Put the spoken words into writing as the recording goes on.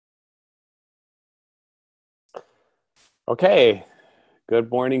Okay, good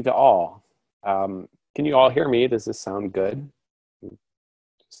morning to all. Can you all hear me? Does this sound good?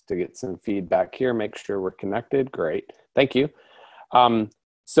 Just to get some feedback here, make sure we're connected. Great, thank you.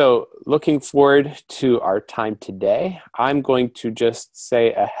 So looking forward to our time today. I'm going to just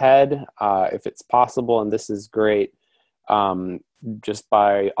say ahead, if it's possible, and this is great, just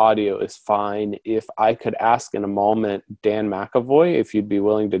by audio is fine. If I could ask in a moment, Dan McAvoy, if you'd be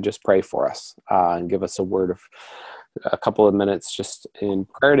willing to just pray for us and give us a couple of minutes just in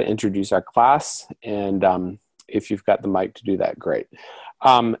prayer to introduce our class. And if you've got the mic to do that, great.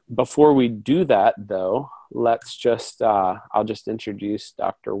 Before we do that, though, let's just, I'll just introduce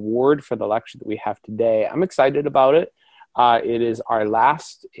Dr. Ward for the lecture that we have today. I'm excited about it. It is our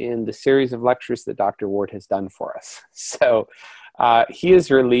last in the series of lectures that Dr. Ward has done for us. So he is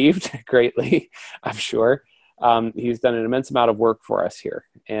relieved greatly, I'm sure. He's done an immense amount of work for us here,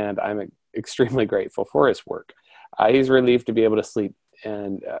 and I'm extremely grateful for his work. He's relieved to be able to sleep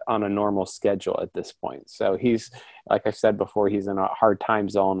and on a normal schedule at this point. So he's, like I said before, he's in a hard time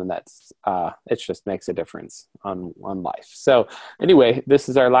zone, and that's it just makes a difference on life. So anyway, this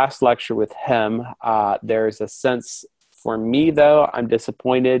is our last lecture with him. There's a sense for me, though, I'm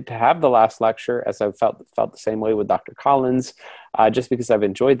disappointed to have the last lecture, as I've felt the same way with Dr. Collins, just because I've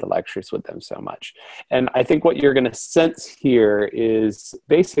enjoyed the lectures with them so much. And I think what you're going to sense here is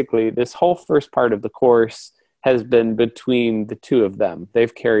basically this whole first part of the course has been between the two of them.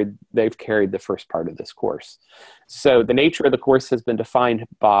 They've carried the first part of this course. So the nature of the course has been defined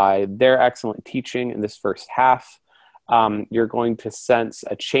by their excellent teaching in this first half. You're going to sense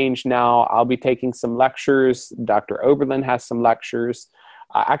a change now. I'll be taking some lectures. Dr. Oberlin has some lectures.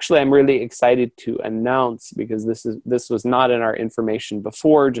 Actually, I'm really excited to announce, because this was not in our information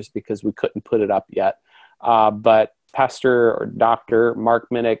before, just because we couldn't put it up yet. But Pastor or Dr. Mark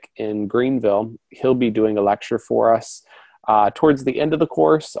Minnick in Greenville, he'll be doing a lecture for us towards the end of the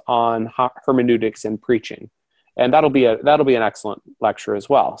course on hermeneutics and preaching, and that'll be an excellent lecture as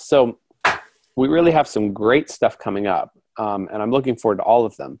well. So we really have some great stuff coming up, and I'm looking forward to all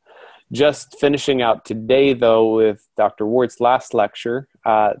of them. Just finishing out today, though, with Dr. Ward's last lecture.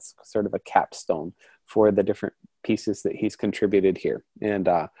 It's sort of a capstone for the different pieces that he's contributed here, and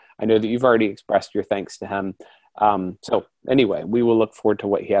I know that you've already expressed your thanks to him. So anyway, we will look forward to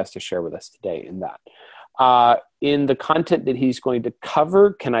what he has to share with us today in that. In the content that he's going to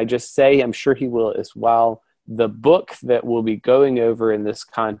cover, can I just say, I'm sure he will as well, the book that we'll be going over in this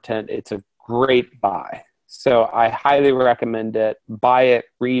content, it's a great buy. So I highly recommend it. Buy it,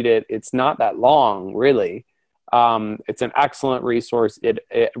 read it. It's not that long, really. It's an excellent resource. It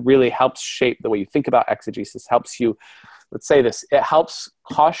really helps shape the way you think about exegesis, helps you, let's say this, it helps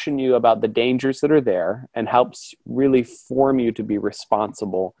caution you about the dangers that are there and helps really form you to be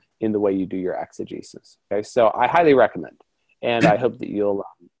responsible in the way you do your exegesis. Okay, so I highly recommend, and I hope that you'll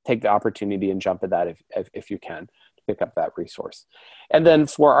take the opportunity and jump at that if you can, to pick up that resource. And then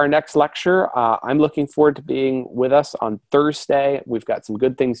for our next lecture, I'm looking forward to being with us on Thursday. We've got some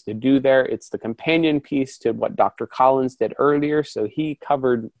good things to do there. It's the companion piece to what Dr. Collins did earlier. So he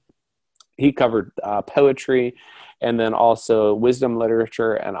covered poetry, and then also wisdom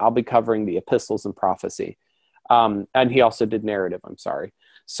literature, and I'll be covering the epistles and prophecy. And he also did narrative, I'm sorry.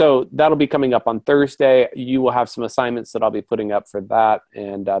 So that'll be coming up on Thursday. You will have some assignments that I'll be putting up for that,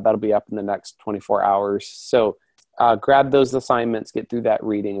 and that'll be up in the next 24 hours. So grab those assignments, get through that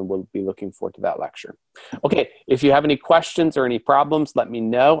reading, and we'll be looking forward to that lecture. Okay, if you have any questions or any problems, let me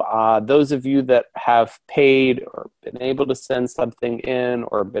know. Those of you that have paid or been able to send something in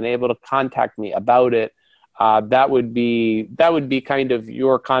or been able to contact me about it, that would be kind of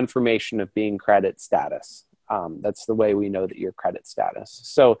your confirmation of being credit status. That's the way we know that you're credit status.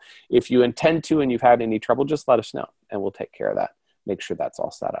 So if you intend to and you've had any trouble, just let us know and we'll take care of that. Make sure that's all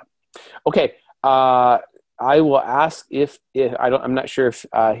set up. Okay. I will ask if I'm not sure if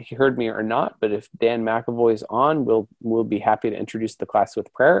he heard me or not, but if Dan McAvoy is on, we'll be happy to introduce the class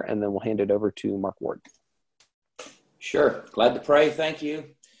with prayer, and then we'll hand it over to Mark Ward. Sure. Glad to pray. Thank you.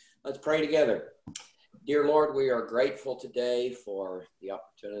 Let's pray together. Dear Lord, we are grateful today for the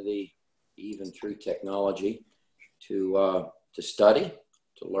opportunity, even through technology, to study,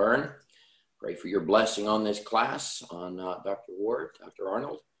 to learn. Pray for your blessing on this class, on Dr. Ward, Dr.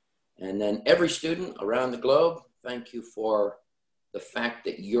 Arnold, and then every student around the globe. Thank you for the fact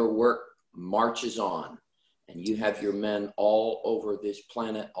that your work marches on, and you have your men all over this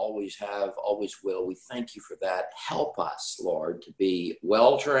planet, always have, always will. We thank you for that. Help us, Lord, to be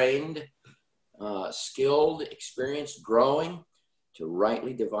well-trained, skilled, experienced, growing, to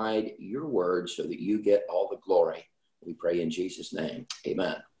rightly divide your word so that you get all the glory. We pray in Jesus' name.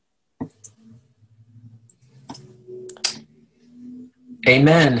 Amen.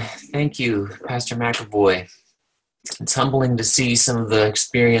 Amen. Thank you, Pastor McAvoy. It's humbling to see some of the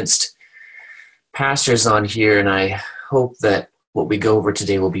experienced pastors on here, and I hope that what we go over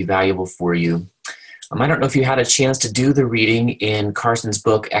today will be valuable for you. I don't know if you had a chance to do the reading in Carson's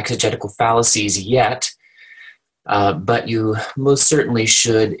book, Exegetical Fallacies, yet, but you most certainly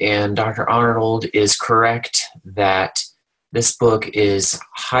should, and Dr. Arnold is correct that this book is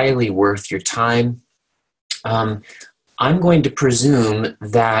highly worth your time. I'm going to presume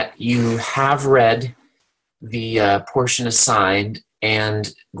that you have read the portion assigned,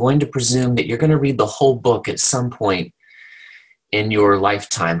 and going to presume that you're going to read the whole book at some point in your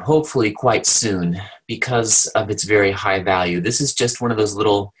lifetime, hopefully quite soon, because of its very high value. This is just one of those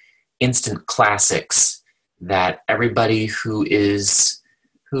little instant classics that everybody who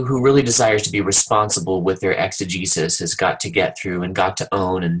really desires to be responsible with their exegesis has got to get through and got to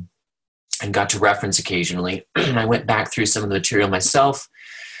own and got to reference occasionally. I went back through some of the material myself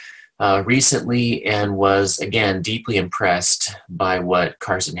recently and was, again, deeply impressed by what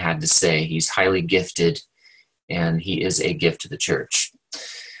Carson had to say. He's highly gifted, and he is a gift to the church.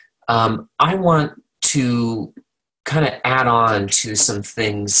 I want to kind of add on to some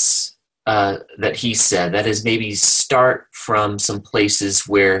things that he said. That is, maybe start from some places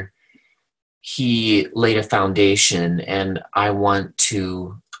where he laid a foundation, and I want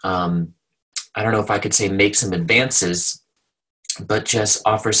to, I don't know if I could say make some advances, but just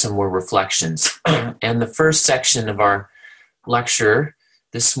offer some more reflections. And the first section of our lecture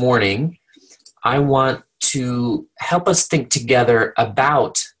this morning, I want to help us think together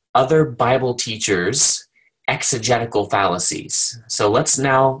about other Bible teachers' exegetical fallacies. So let's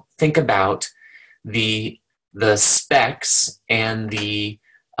now think about the specs and the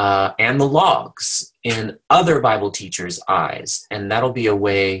logs in other Bible teachers' eyes, and that'll be a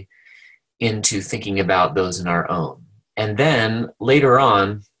way into thinking about those in our own. And then later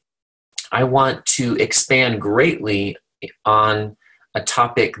on, I want to expand greatly on a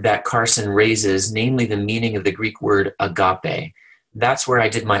topic that Carson raises, namely the meaning of the Greek word agape. That's where I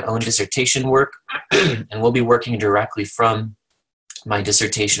did my own dissertation work, and we'll be working directly from my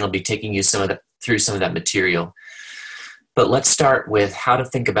dissertation. I'll be taking you through some of that material. But let's start with how to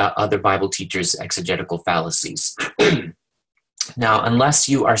think about other Bible teachers' exegetical fallacies. Now, unless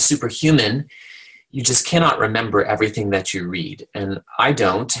you are superhuman, you just cannot remember everything that you read. And I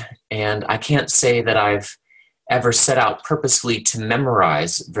don't, and I can't say that I've ever set out purposefully to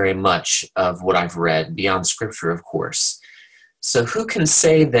memorize very much of what I've read, beyond Scripture, of course. So who can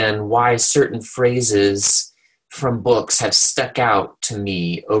say then why certain phrases from books have stuck out to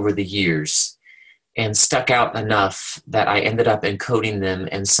me over the years, and stuck out enough that I ended up encoding them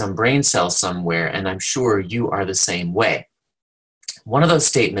in some brain cell somewhere, and I'm sure you are the same way. One of those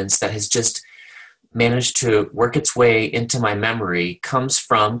statements that has just managed to work its way into my memory comes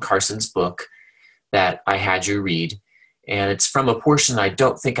from Carson's book that I had you read, and it's from a portion I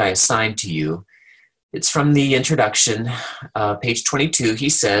don't think I assigned to you. It's from the introduction, page 22. He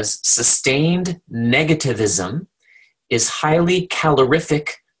says, "Sustained negativism is highly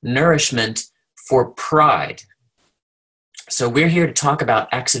calorific nourishment for pride." So we're here to talk about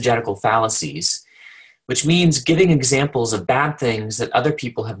exegetical fallacies, which means giving examples of bad things that other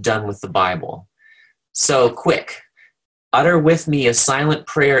people have done with the Bible. So quick, utter with me a silent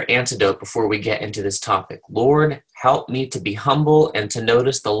prayer antidote before we get into this topic. Lord, help me to be humble and to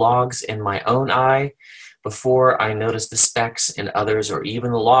notice the logs in my own eye before I notice the specks in others or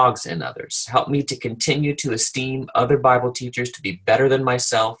even the logs in others. Help me to continue to esteem other Bible teachers to be better than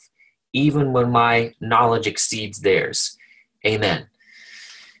myself, even when my knowledge exceeds theirs. Amen.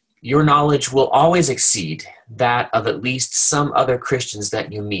 Your knowledge will always exceed that of at least some other Christians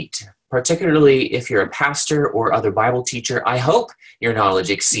that you meet. Particularly if you're a pastor or other Bible teacher, I hope your knowledge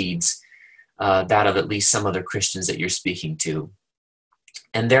exceeds that of at least some other Christians that you're speaking to.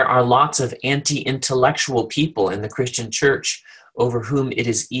 And there are lots of anti-intellectual people in the Christian church over whom it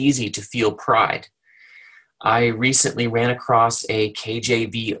is easy to feel pride. I recently ran across a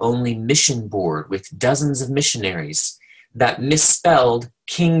KJV-only mission board with dozens of missionaries that misspelled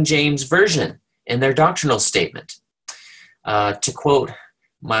King James Version in their doctrinal statement. To quote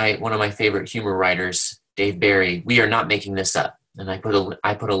one of my favorite humor writers, Dave Barry, "We are not making this up." And I put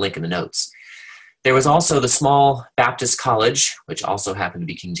a link in the notes. There was also the small Baptist college, which also happened to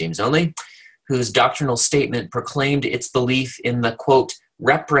be King James only, whose doctrinal statement proclaimed its belief in the, quote,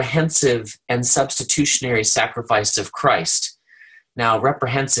 reprehensive and substitutionary sacrifice of Christ. Now,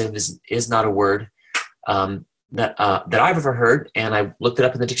 reprehensive is not a word that I've ever heard, and I looked it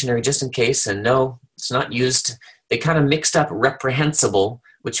up in the dictionary just in case, and no, it's not used. They kind of mixed up reprehensible,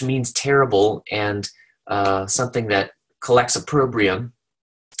 which means terrible, and something that collex opprobrium,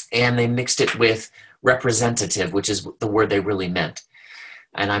 and they mixed it with representative, which is the word they really meant.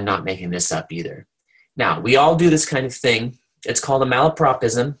 And I'm not making this up either. Now, we all do this kind of thing. It's called a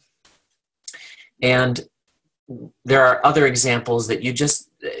malapropism. And there are other examples that you just,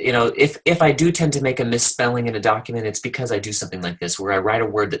 if I do tend to make a misspelling in a document, it's because I do something like this, where I write a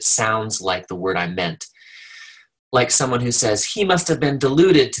word that sounds like the word I meant. Like someone who says, he must have been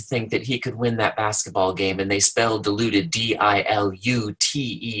deluded to think that he could win that basketball game, and they spell deluded D-I-L-U-T-E-D,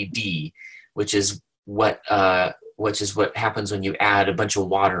 which is what happens when you add a bunch of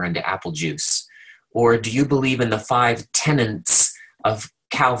water into apple juice. Or do you believe in the 5 tenets of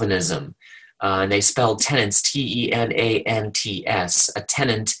Calvinism? And they spell tenants, T-E-N-A-N-T-S. A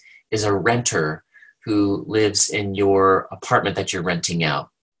tenant is a renter who lives in your apartment that you're renting out.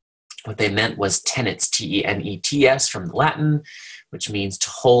 What they meant was tenets, T-E-N-E-T-S, from Latin, which means to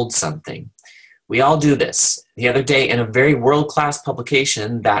hold something. We all do this. The other day, in a very world-class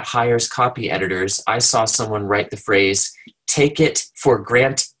publication that hires copy editors, I saw someone write the phrase, take it for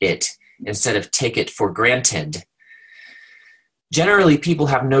grant it, instead of take it for granted. Generally, people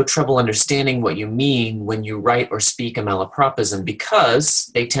have no trouble understanding what you mean when you write or speak a malapropism,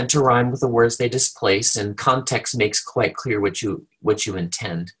 because they tend to rhyme with the words they displace, and context makes quite clear what you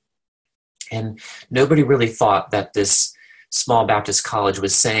intend. And nobody really thought that this small Baptist college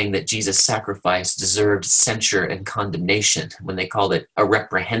was saying that Jesus' sacrifice deserved censure and condemnation when they called it a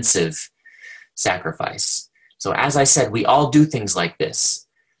reprehensive sacrifice. So as I said, we all do things like this,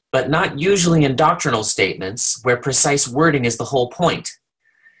 but not usually in doctrinal statements where precise wording is the whole point.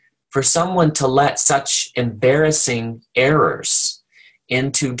 For someone to let such embarrassing errors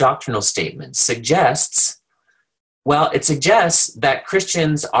into doctrinal statements suggests that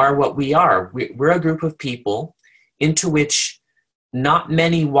Christians are what we are. We're a group of people into which not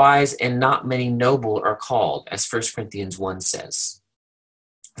many wise and not many noble are called, as 1 Corinthians 1 says.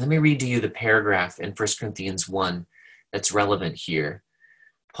 Let me read to you the paragraph in 1 Corinthians 1 that's relevant here.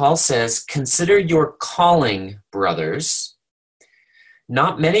 Paul says, "Consider your calling, brothers.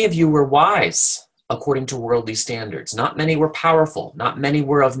 Not many of you were wise according to worldly standards. Not many were powerful. Not many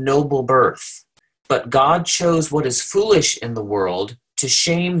were of noble birth. But God chose what is foolish in the world to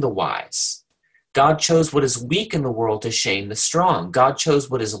shame the wise. God chose what is weak in the world to shame the strong. God chose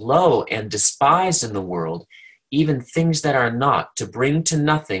what is low and despised in the world, even things that are not, to bring to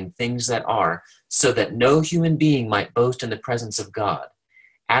nothing things that are, so that no human being might boast in the presence of God.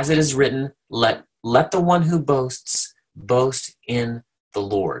 As it is written, let the one who boasts boast in the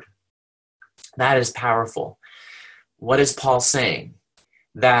Lord." That is powerful. What is Paul saying?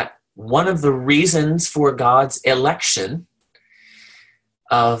 That one of the reasons for God's election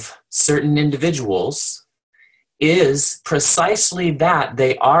of certain individuals is precisely that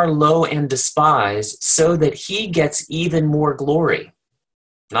they are low and despised, so that he gets even more glory.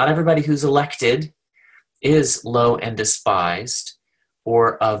 Not everybody who's elected is low and despised,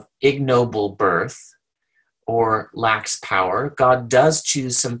 or of ignoble birth, or lacks power. God does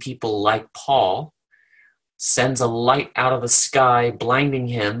choose some people like Paul, sends a light out of the sky, blinding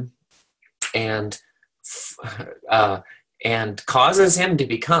him, and causes him to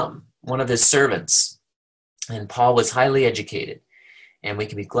become one of his servants. And Paul was highly educated, and we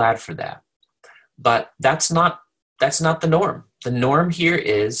can be glad for that. But that's not the norm. The norm here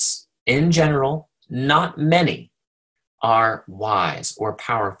is, in general, not many are wise or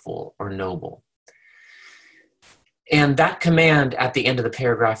powerful or noble. And that command at the end of the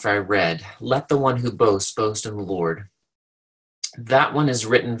paragraph I read, let the one who boasts boast in the Lord, that one is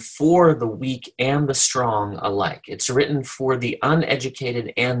written for the weak and the strong alike. It's written for the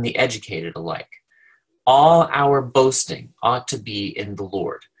uneducated and the educated alike. All our boasting ought to be in the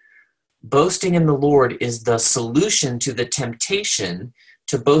Lord. Boasting in the Lord is the solution to the temptation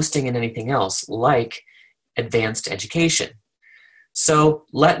to boasting in anything else, like advanced education. So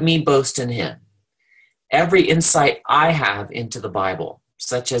let me boast in him. Every insight I have into the Bible,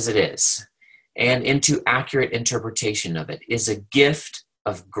 such as it is, and into accurate interpretation of it, is a gift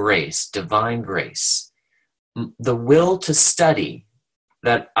of grace, divine grace. The will to study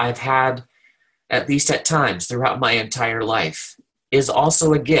that I've had, at least at times throughout my entire life, is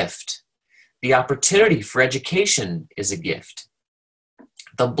also a gift. The opportunity for education is a gift.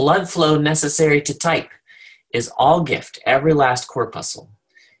 The blood flow necessary to type is all gift, every last corpuscle.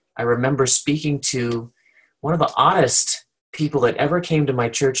 I remember speaking to one of the oddest people that ever came to my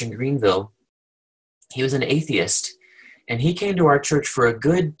church in Greenville. He was an atheist, and he came to our church for a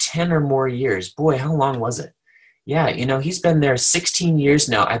good 10 or more years. Boy, how long was it? Yeah, he's been there 16 years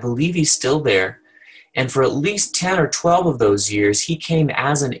now. I believe he's still there. And for at least 10 or 12 of those years, he came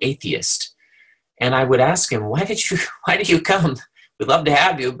as an atheist. And I would ask him, why did you come? We'd love to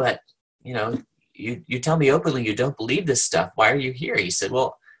have you, but you tell me openly you don't believe this stuff. Why are you here? He said,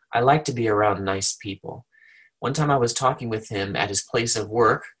 well, I like to be around nice people. One time I was talking with him at his place of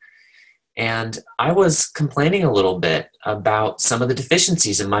work, and I was complaining a little bit about some of the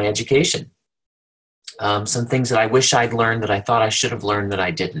deficiencies in my education. Some things that I wish I'd learned that I thought I should have learned that I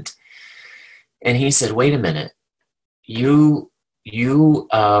didn't. And he said, wait a minute, you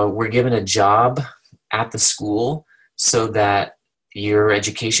were given a job at the school so that your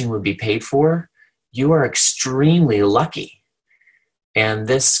education would be paid for? You are extremely lucky. And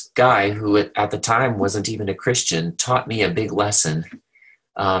this guy, who at the time wasn't even a Christian, taught me a big lesson.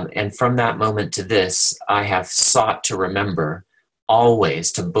 And from that moment to this, I have sought to remember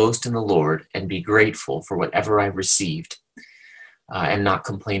always to boast in the Lord and be grateful for whatever I've received, and not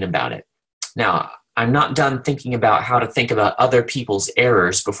complain about it. Now, I'm not done thinking about how to think about other people's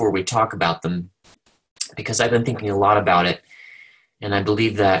errors before we talk about them, because I've been thinking a lot about it. And I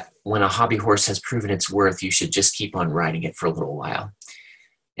believe that when a hobby horse has proven its worth, you should just keep on riding it for a little while.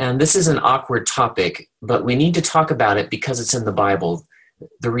 And this is an awkward topic, but we need to talk about it because it's in the Bible.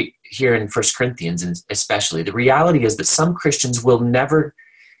 Here in 1 Corinthians, and especially, the reality is that some Christians will never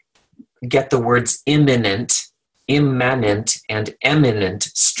get the words imminent, and eminent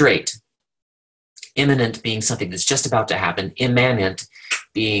straight. Imminent being something that's just about to happen. Immanent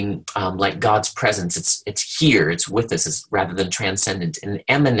being like God's presence. It's here. It's with us, rather than transcendent. And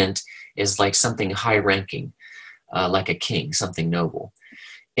eminent is like something high-ranking, like a king, something noble.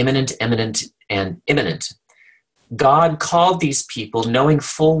 Imminent, eminent, and imminent. God called these people knowing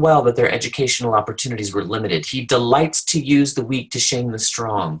full well that their educational opportunities were limited. He delights to use the weak to shame the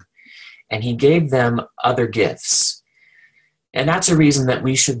strong, and he gave them other gifts. And that's a reason that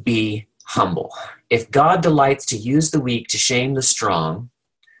we should be humble. If God delights to use the weak to shame the strong,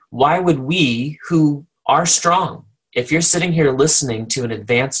 why would we, who are strong, if you're sitting here listening to an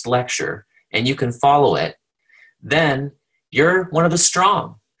advanced lecture and you can follow it, then you're one of the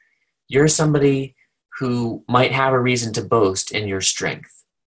strong. You're somebody who might have a reason to boast in your strength,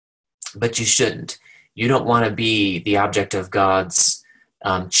 but you shouldn't. You don't want to be the object of God's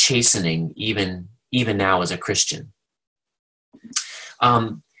chastening, even now as a Christian.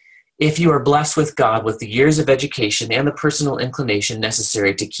 If you are blessed with God with the years of education and the personal inclination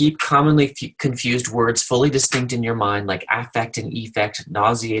necessary to keep commonly confused words fully distinct in your mind, like affect and effect,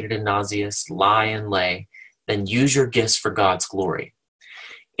 nauseated and nauseous, lie and lay, then use your gifts for God's glory.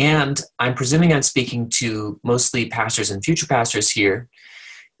 And I'm presuming I'm speaking to mostly pastors and future pastors here.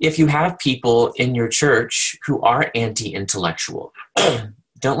 If you have people in your church who are anti-intellectual,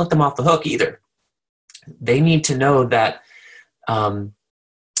 don't let them off the hook either. They need to know that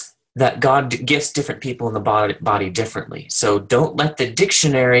that God gifts different people in the body differently. So don't let the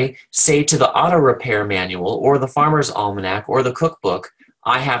dictionary say to the auto repair manual or the farmer's almanac or the cookbook,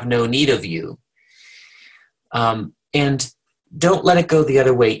 I have no need of you. And don't let it go the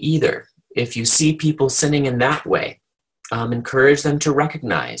other way either. If you see people sinning in that way, encourage them to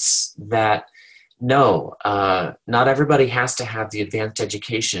recognize that no, not everybody has to have the advanced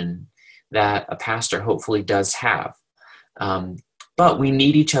education that a pastor hopefully does have. But we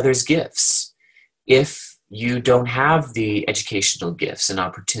need each other's gifts. If you don't have the educational gifts and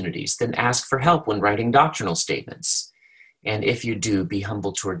opportunities, then ask for help when writing doctrinal statements. And if you do, be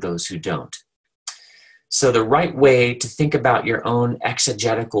humble toward those who don't. So the right way to think about your own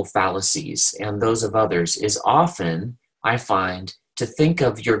exegetical fallacies and those of others is often, I find, to think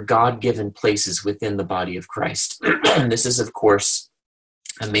of your God-given places within the body of Christ. This is, of course,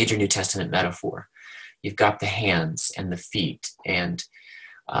 a major New Testament metaphor. You've got the hands and the feet and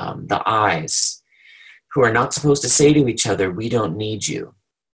the eyes, who are not supposed to say to each other, we don't need you.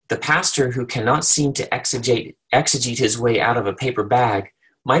 The pastor who cannot seem to exegete his way out of a paper bag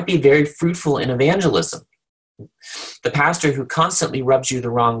might be very fruitful in evangelism. The pastor who constantly rubs you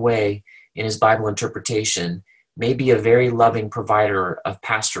the wrong way in his Bible interpretation may be a very loving provider of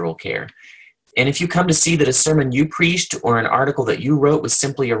pastoral care. And if you come to see that a sermon you preached or an article that you wrote was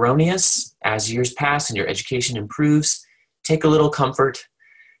simply erroneous, as years pass and your education improves, take a little comfort.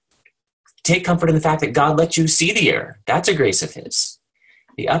 Take comfort in the fact that God let you see the error. That's a grace of his.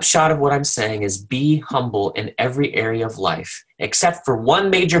 The upshot of what I'm saying is be humble in every area of life, except for one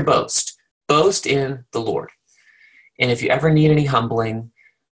major boast. Boast in the Lord. And if you ever need any humbling,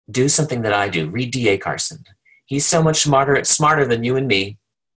 do something that I do. Read D.A. Carson. He's so much smarter than you and me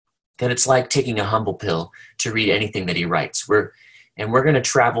that it's like taking a humble pill to read anything that he writes. We're going to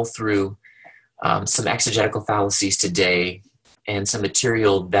travel through some exegetical fallacies today and some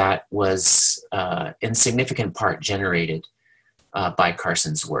material that was in significant part generated by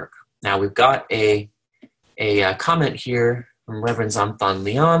Carson's work. Now we've got a comment here from Reverend Zamthon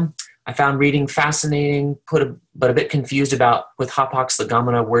Leon. I found reading fascinating, but a bit confused about with hapax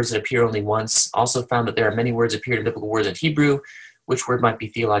legomena, words that appear only once. Also found that there are many words appeared in biblical words in Hebrew. Which word might be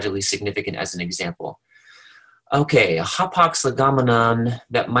theologically significant as an example? Okay, a hapax legomenon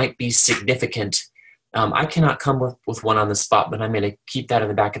that might be significant. I cannot come with one on the spot, but I'm going to keep that in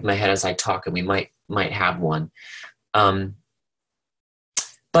the back of my head as I talk, and we might have one.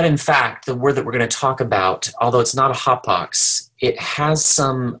 But in fact, the word that we're going to talk about, although it's not a hapax, it has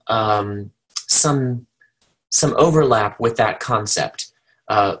some overlap with that concept,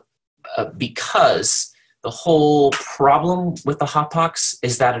 because the whole problem with the hapax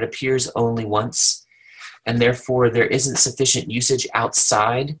is that it appears only once, and therefore there isn't sufficient usage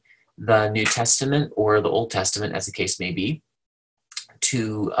outside the New Testament or the Old Testament, as the case may be,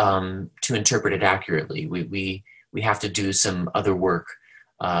 to interpret it accurately. We have to do some other work,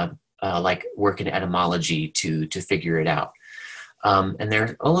 like work in etymology to figure it out. And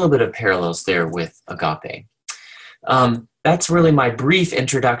there's a little bit of parallels there with agape. That's really my brief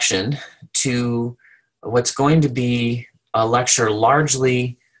introduction to what's going to be a lecture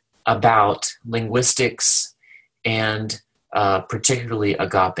largely about linguistics and particularly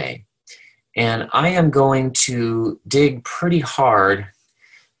agape. And I am going to dig pretty hard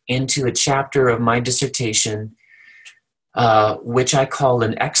into a chapter of my dissertation, which I call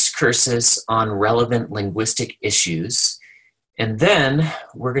an excursus on relevant linguistic issues. And then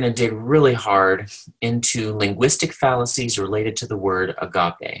we're going to dig really hard into linguistic fallacies related to the word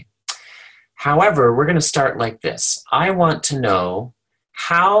agape. However, we're going to start like this. I want to know,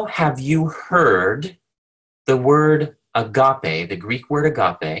 how have you heard the word agape, the Greek word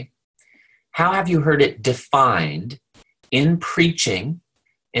agape, how have you heard it defined in preaching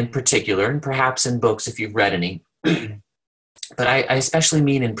in particular, and perhaps in books if you've read any, but I especially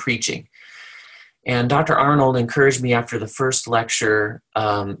mean in preaching. And Dr. Arnold encouraged me after the first lecture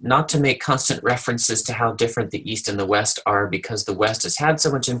not to make constant references to how different the East and the West are, because the West has had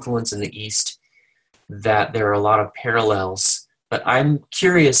so much influence in the East that there are a lot of parallels. But I'm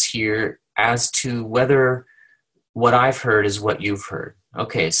curious here as to whether what I've heard is what you've heard.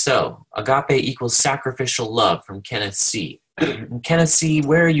 Okay, so agape equals sacrificial love from Kenneth C. Kenneth C.,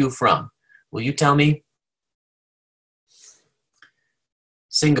 where are you from? Will you tell me?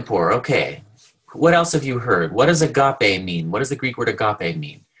 Singapore, okay. What else have you heard? What does agape mean? What does the Greek word agape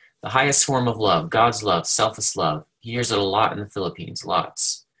mean? The highest form of love, God's love, selfless love. He hears it a lot in the Philippines,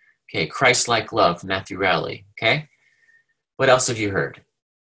 lots. Okay, Christ-like love, Matthew Rowley, okay? What else have you heard?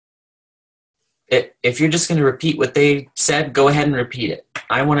 If you're just going to repeat what they said, go ahead and repeat it.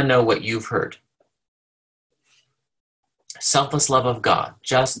 I want to know what you've heard. Selfless love of God,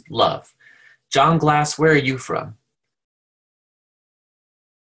 just love. John Glass, where are you from?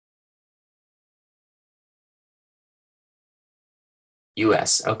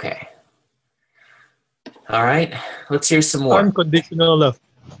 U.S., okay. All right, let's hear some more. Unconditional love.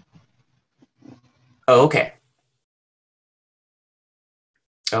 Oh, okay.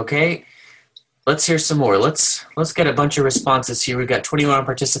 Okay, let's hear some more. Let's get a bunch of responses here. We've got 21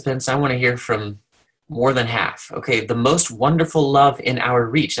 participants. I want to hear from more than half. Okay, the most wonderful love in our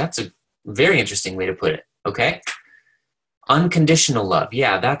reach. That's a very interesting way to put it, okay? Unconditional love.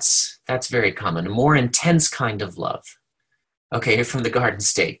 Yeah, that's very common. A more intense kind of love. Okay, you're from the Garden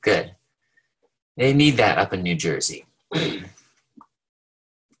State. Good. They need that up in New Jersey.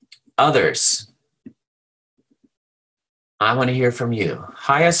 Others. I want to hear from you.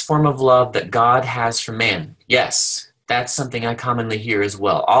 Highest form of love that God has for man. Yes, that's something I commonly hear as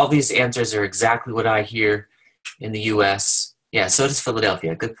well. All these answers are exactly what I hear in the U.S. Yeah, so does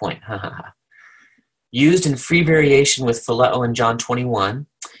Philadelphia. Good point. Used in free variation with phileo in John 21.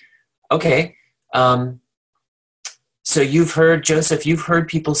 Okay. So you've heard, Joseph, you've heard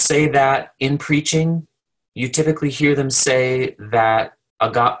people say that in preaching. You typically hear them say that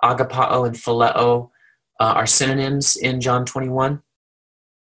agapao and phileo are synonyms in John 21.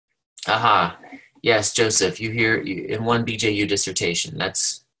 Aha. Yes, Joseph, you hear in one BJU dissertation.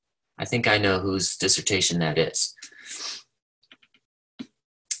 I think I know whose dissertation that is.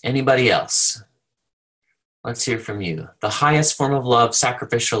 Anybody else? Let's hear from you. The highest form of love,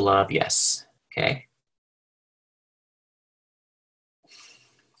 sacrificial love, yes. Okay.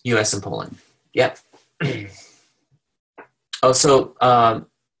 U.S. and Poland. Yep. Oh, so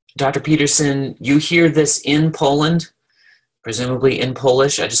Dr. Peterson, you hear this in Poland, presumably in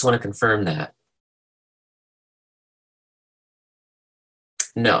Polish. I just want to confirm that.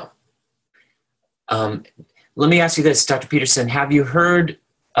 No. Let me ask you this, Dr. Peterson. Have you heard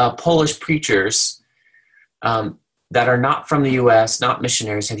Polish preachers that are not from the U.S., not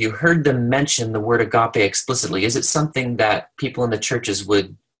missionaries, have you heard them mention the word agape explicitly? Is it something that people in the churches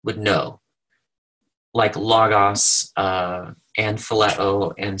would know? Like logos and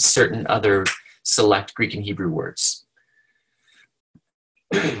phileo and certain other select Greek and Hebrew words.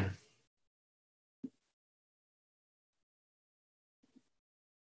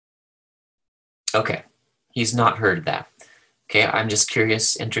 Okay, he's not heard that. Okay, I'm just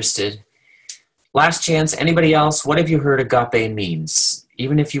curious, interested. Last chance, anybody else? What have you heard agape means?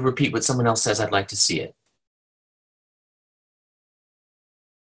 Even if you repeat what someone else says, I'd like to see it.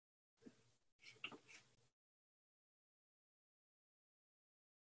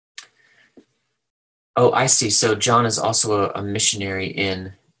 Oh, I see. So John is also a missionary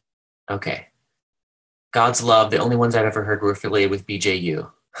in, okay. God's love, the only ones I've ever heard were affiliated with BJU.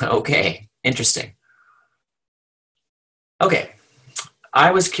 Okay, interesting. Okay, I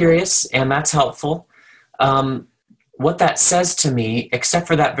was curious, and that's helpful. What that says to me, except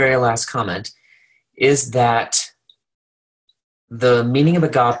for that very last comment, is that the meaning of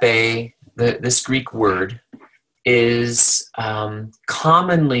agape, this Greek word, is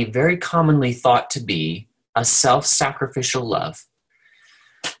commonly, very commonly thought to be a self-sacrificial love.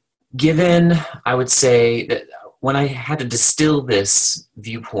 Given, I would say, that when I had to distill this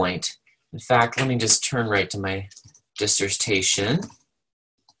viewpoint, in fact, let me just turn right to my dissertation.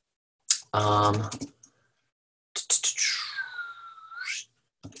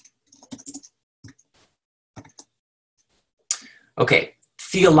 Okay,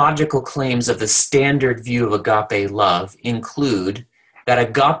 theological claims of the standard view of agape love include that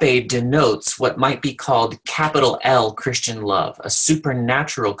agape denotes what might be called capital L Christian love, a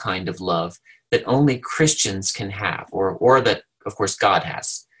supernatural kind of love that only Christians can have, or that, of course, God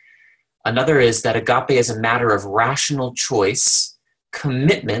has. Another is that agape is a matter of rational choice,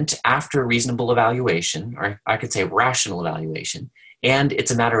 commitment after reasonable evaluation, or I could say rational evaluation, and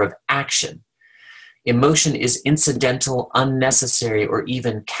it's a matter of action. Emotion is incidental, unnecessary, or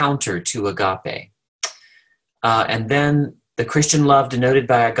even counter to agape. And then the Christian love denoted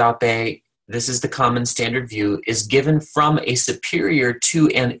by agape, this is the common standard view, is given from a superior to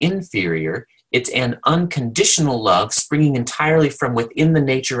an inferior. It's an unconditional love springing entirely from within the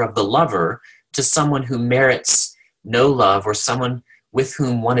nature of the lover to someone who merits no love or someone with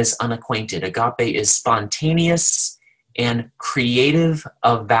whom one is unacquainted. Agape is spontaneous and creative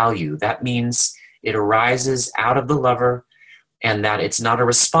of value. That means it arises out of the lover and that it's not a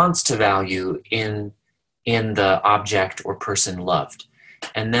response to value in the object or person loved.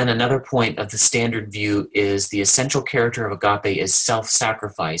 And then another point of the standard view is the essential character of agape is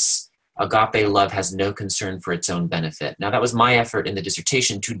self-sacrifice. Agape love has no concern for its own benefit. Now, that was my effort in the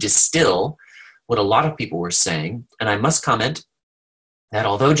dissertation to distill what a lot of people were saying. And I must comment that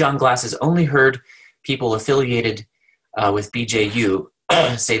although John Glass has only heard people affiliated with BJU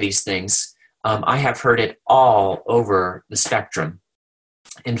say these things, I have heard it all over the spectrum.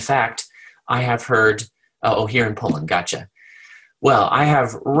 In fact, I have heard, here in Poland, gotcha. Well, I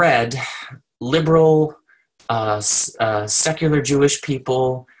have read liberal, secular Jewish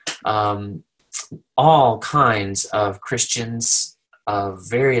people, all kinds of Christians of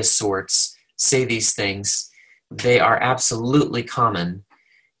various sorts say these things. They are absolutely common.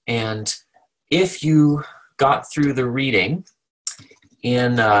 And if you got through the reading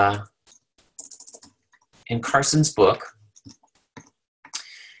in Carson's book,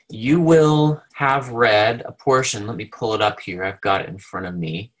 you will have read a portion. Let me pull it up here. I've got it in front of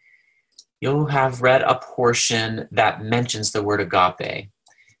me. You'll have read a portion that mentions the word agape.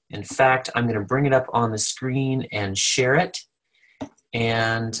 In fact, I'm going to bring it up on the screen and share it.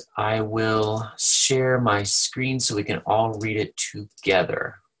 And I will share my screen so we can all read it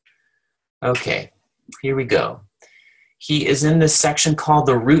together. Okay, here we go. He is in this section called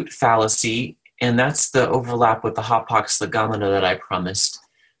the root fallacy, and that's the overlap with the hapax legomena that I promised,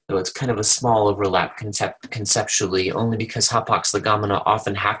 though it's kind of a small overlap conceptually, only because hapax legomena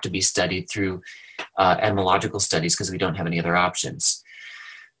often have to be studied through etymological studies because we don't have any other options.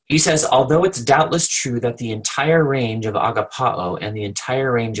 He says, although it's doubtless true that the entire range of agapao and the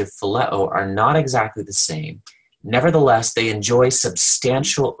entire range of phileo are not exactly the same, nevertheless, they enjoy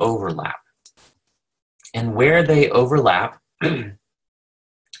substantial overlap. And where they overlap,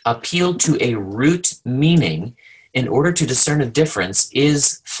 appeal to a root meaning in order to discern a difference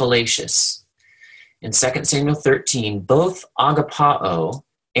is fallacious. In 2 Samuel 13, both agapao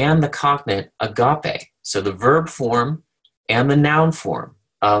and the cognate agape, so the verb form and the noun form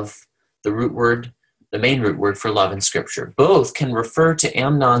of the root word, the main root word for love in Scripture, both can refer to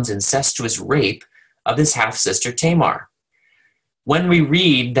Amnon's incestuous rape of his half-sister Tamar. When we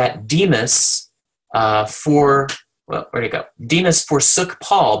read that Demas, well, where'd it go? Demas forsook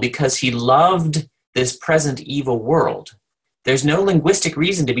Paul because he loved this present evil world. There's no linguistic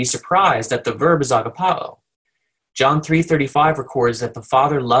reason to be surprised that the verb is agapao. John 3:35 records that the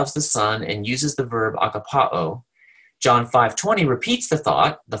Father loves the Son and uses the verb agapao. John 5:20 repeats the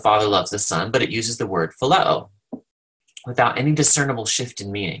thought, the Father loves the Son, but it uses the word phileo, without any discernible shift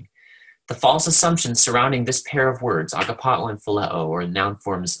in meaning. The false assumptions surrounding this pair of words, agapao and phileo, or noun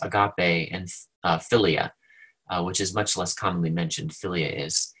forms agape and philia, which is much less commonly mentioned, philia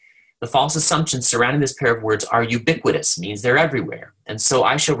is. The false assumptions surrounding this pair of words are ubiquitous, means they're everywhere, and so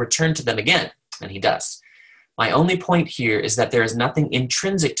I shall return to them again, and he does. My only point here is that there is nothing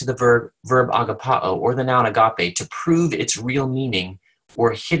intrinsic to the verb agapao or the noun agape to prove its real meaning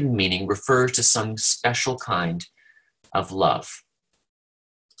or hidden meaning refers to some special kind of love.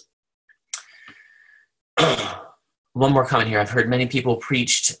 One more comment here. I've heard many people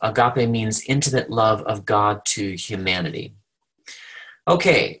preached agape means intimate love of God to humanity.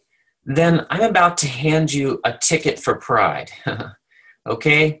 Okay, then I'm about to hand you a ticket for pride.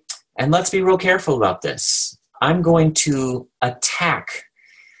 Okay? And let's be real careful about this. I'm going to attack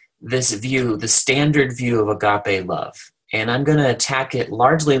this view, the standard view of agape love. And I'm going to attack it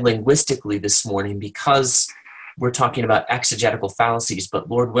largely linguistically this morning because we're talking about exegetical fallacies, but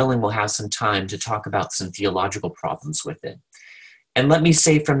Lord willing, we'll have some time to talk about some theological problems with it. And let me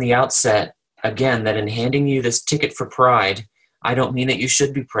say from the outset, again, that in handing you this ticket for pride, I don't mean that you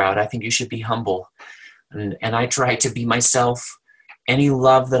should be proud. I think you should be humble. And I try to be myself. Any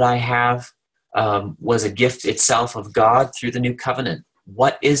love that I have was a gift itself of God through the new covenant.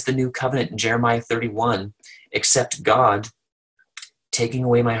 What is the new covenant in Jeremiah 31 except God taking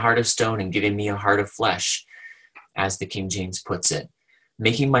away my heart of stone and giving me a heart of flesh, as the King James puts it,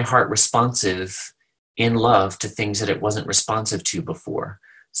 making my heart responsive in love to things that it wasn't responsive to before.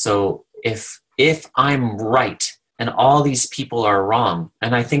 So if I'm right and all these people are wrong,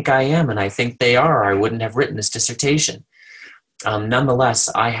 and I think I am, and I think they are, I wouldn't have written this dissertation. Nonetheless,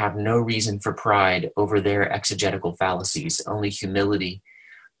 I have no reason for pride over their exegetical fallacies, only humility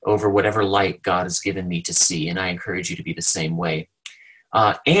over whatever light God has given me to see, and I encourage you to be the same way.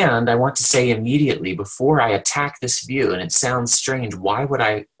 And I want to say immediately before I attack this view, and it sounds strange, why would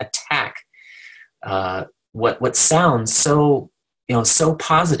I attack what sounds so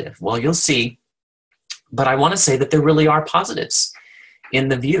positive? Well, you'll see, but I want to say that there really are positives in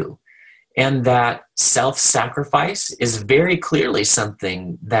the view, and that self-sacrifice is very clearly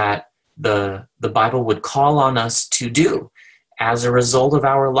something that the Bible would call on us to do as a result of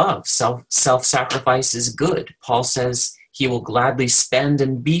our love. Self-sacrifice is good. Paul says he will gladly spend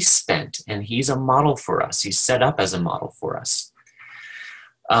and be spent, and he's a model for us. He's set up as a model for us.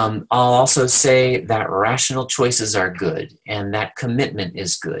 I'll also say that rational choices are good, and that commitment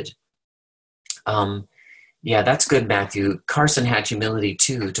is good. Yeah, that's good, Matthew. Carson had humility,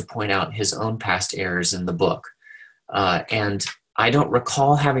 too, to point out his own past errors in the book. And I don't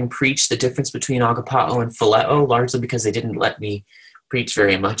recall having preached the difference between agapao and phileo, largely because they didn't let me preach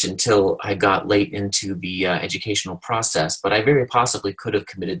very much until I got late into the educational process. But I very possibly could have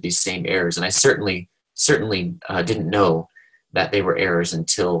committed these same errors, and I certainly didn't know that they were errors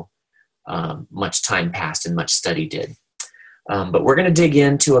until much time passed and much study did. But we're going to dig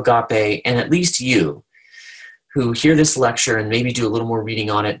into agape, and at least you, who hear this lecture and maybe do a little more reading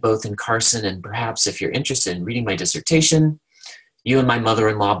on it, both in Carson and perhaps if you're interested in reading my dissertation, you and my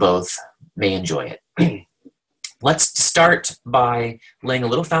mother-in-law both may enjoy it. Let's start by laying a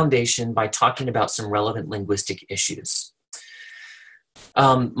little foundation by talking about some relevant linguistic issues.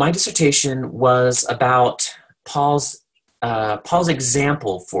 My dissertation was about Paul's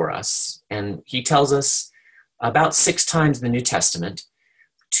example for us, and he tells us about 6 times in the New Testament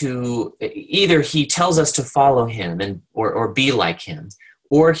to either he tells us to follow him or be like him,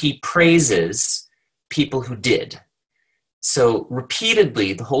 or he praises people who did. So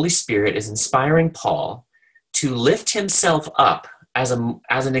repeatedly, the Holy Spirit is inspiring Paul to lift himself up as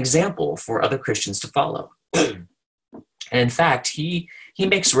an example for other Christians to follow. And in fact, he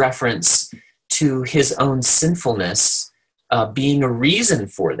makes reference to his own sinfulness being a reason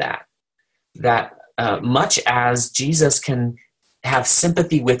for that much as Jesus can have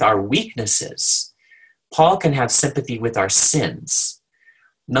sympathy with our weaknesses, Paul can have sympathy with our sins.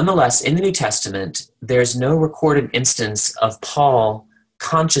 Nonetheless, in the New Testament, there's no recorded instance of Paul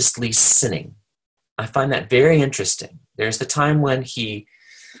consciously sinning. I find that very interesting. There's the time when he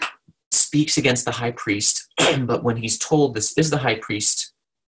speaks against the high priest, but when he's told this is the high priest,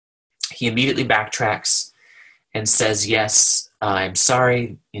 he immediately backtracks and says, yes, I'm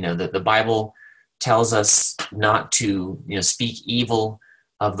sorry, the Bible tells us not to speak evil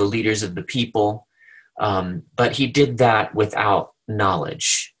of the leaders of the people. But he did that without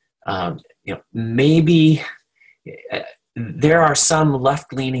knowledge. Maybe there are some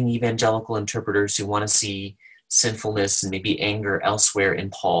left-leaning evangelical interpreters who want to see sinfulness and maybe anger elsewhere in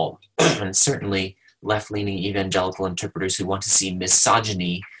Paul, and certainly left-leaning evangelical interpreters who want to see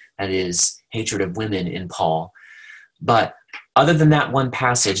misogyny, that is, hatred of women, in Paul. But other than that one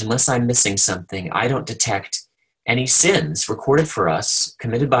passage, unless I'm missing something, I don't detect any sins recorded for us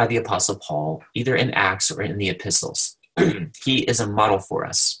committed by the Apostle Paul, either in Acts or in the epistles. He is a model for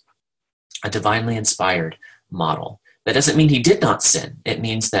us, a divinely inspired model. That doesn't mean he did not sin. It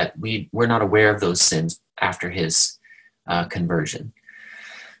means that we're not aware of those sins after his conversion.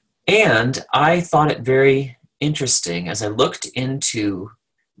 And I thought it very interesting as I looked into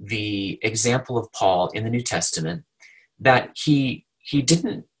the example of Paul in the New Testament that he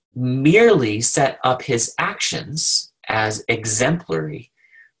didn't merely set up his actions as exemplary,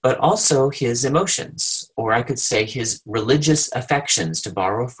 but also his emotions, or I could say his religious affections, to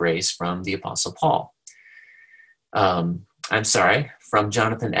borrow a phrase from the Apostle Paul. I'm sorry, from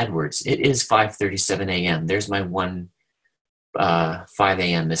Jonathan Edwards. It is 5:37 a.m. There's my 5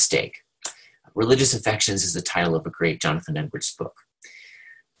 a.m. mistake. Religious Affections is the title of a great Jonathan Edwards book.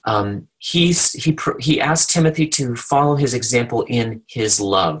 He asked Timothy to follow his example in his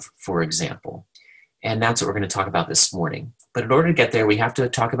love, for example. And that's what we're going to talk about this morning. But in order to get there, we have to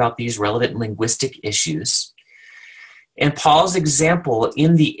talk about these relevant linguistic issues. And Paul's example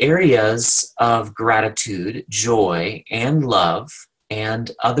in the areas of gratitude, joy, and love,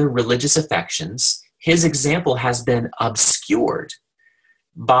 and other religious affections, his example has been obscured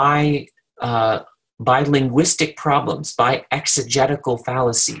by linguistic problems, by exegetical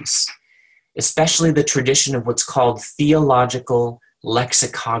fallacies, especially the tradition of what's called theological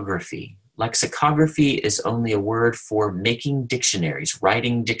lexicography. Lexicography is only a word for making dictionaries,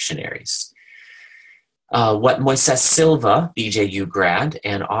 writing dictionaries. What Moises Silva, BJU grad,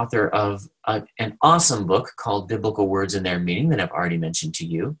 and author of an awesome book called Biblical Words and Their Meaning that I've already mentioned to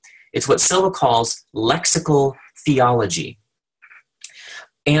you, it's what Silva calls lexical theology.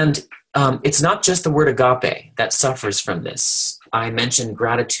 And it's not just the word agape that suffers from this. I mentioned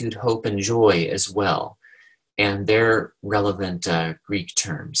gratitude, hope, and joy as well, and their relevant Greek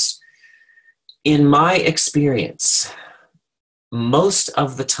terms. In my experience, most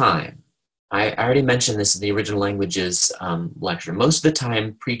of the time, I already mentioned this in the original languages lecture, most of the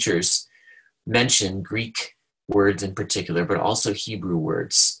time preachers mention Greek words in particular, but also Hebrew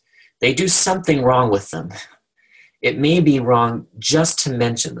words. They do something wrong with them. It may be wrong just to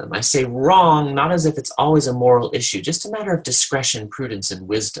mention them. I say wrong, not as if it's always a moral issue, just a matter of discretion, prudence, and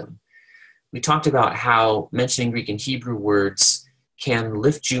wisdom. We talked about how mentioning Greek and Hebrew words can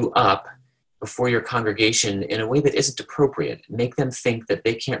lift you up before your congregation in a way that isn't appropriate, make them think that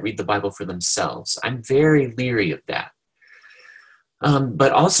they can't read the Bible for themselves. I'm very leery of that.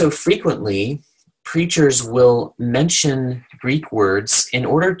 But also frequently, preachers will mention Greek words in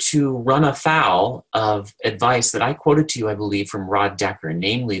order to run afoul of advice that I quoted to you, I believe, from Rod Decker.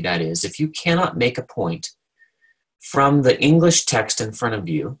 Namely, that is, if you cannot make a point from the English text in front of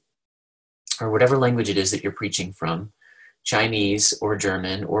you, or whatever language it is that you're preaching from, Chinese or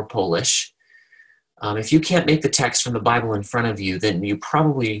German or Polish, if you can't make the text from the Bible in front of you, then you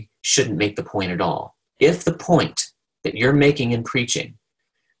probably shouldn't make the point at all. If the point that you're making in preaching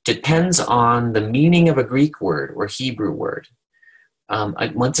depends on the meaning of a Greek word or Hebrew word,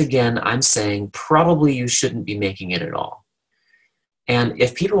 once again, I'm saying probably you shouldn't be making it at all. And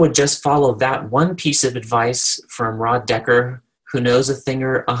if people would just follow that one piece of advice from Rod Decker, who knows a thing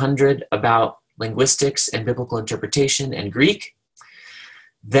or 100 about linguistics and biblical interpretation and Greek,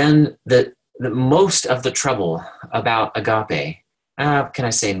 then the most of the trouble about agape, can I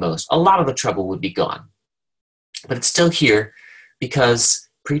say most? A lot of the trouble would be gone. But it's still here because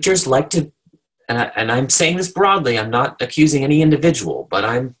preachers like to, and I'm saying this broadly, I'm not accusing any individual, but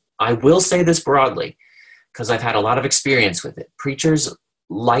I will say this broadly because I've had a lot of experience with it. Preachers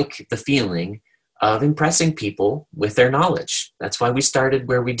like the feeling of impressing people with their knowledge. That's why we started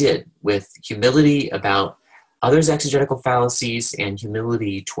where we did, with humility about others' exegetical fallacies and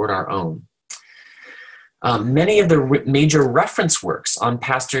humility toward our own. Many of the major reference works on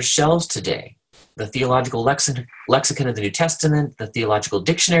pastors' shelves today, the Theological Lexicon of the New Testament, the Theological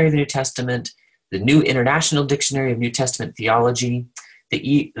Dictionary of the New Testament, the New International Dictionary of New Testament Theology,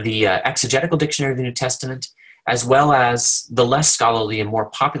 the Exegetical Dictionary of the New Testament, as well as the less scholarly and more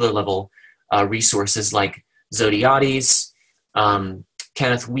popular level resources like Zodiades,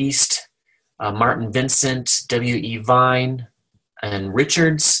 Kenneth Wiest, Martin Vincent, W.E. Vine, and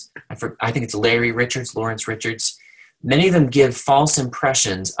Richards. I think it's Lawrence Richards. Many of them give false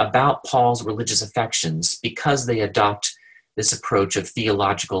impressions about Paul's religious affections because they adopt this approach of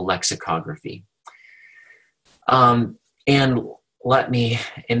theological lexicography. And let me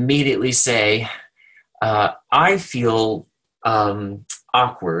immediately say, I feel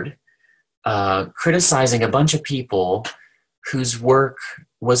awkward criticizing a bunch of people whose work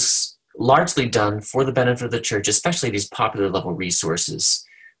was largely done for the benefit of the church, especially these popular level resources,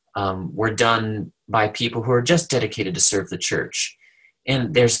 were done by people who are just dedicated to serve the church.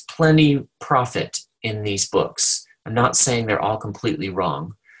 And there's plenty profit in these books. I'm not saying they're all completely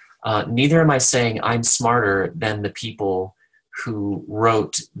wrong. Neither am I saying I'm smarter than the people who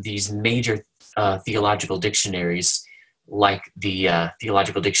wrote these major theological dictionaries like the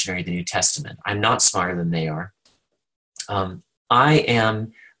Theological Dictionary of the New Testament. I'm not smarter than they are. I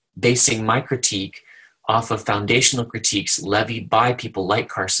am basing my critique off of foundational critiques levied by people like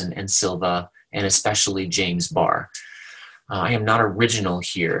Carson and Silva, and especially James Barr. I am not original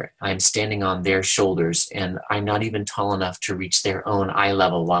here. I'm standing on their shoulders, and I'm not even tall enough to reach their own eye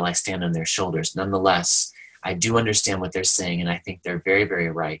level while I stand on their shoulders. Nonetheless, I do understand what they're saying, and I think they're very,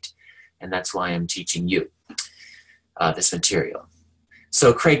 very right. And that's why I'm teaching you this material.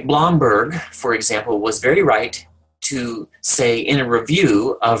 So Craig Blomberg, for example, was very right to say in a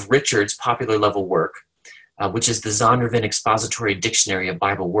review of Richard's popular level work, which is the Zondervan Expository Dictionary of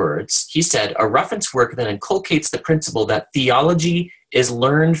Bible Words, he said, a reference work that inculcates the principle that theology is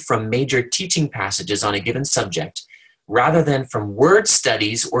learned from major teaching passages on a given subject, rather than from word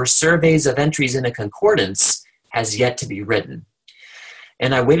studies or surveys of entries in a concordance, has yet to be written.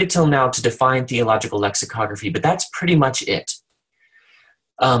 And I waited till now to define theological lexicography, but that's pretty much it.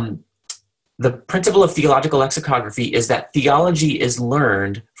 The principle of theological lexicography is that theology is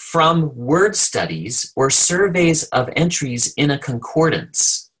learned from word studies or surveys of entries in a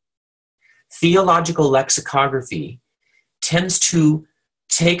concordance. Theological lexicography tends to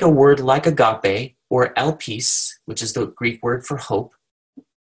take a word like agape or elpis, which is the Greek word for hope,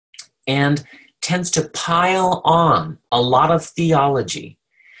 and tends to pile on a lot of theology.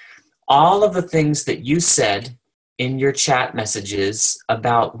 All of the things that you said in your chat messages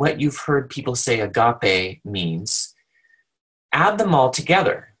about what you've heard people say agape means, add them all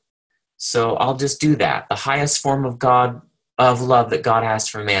together. So I'll just do that. The highest form of love that God has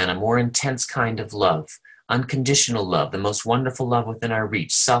for man, a more intense kind of love, unconditional love, the most wonderful love within our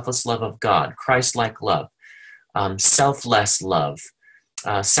reach, selfless love of God, Christ-like love, selfless love,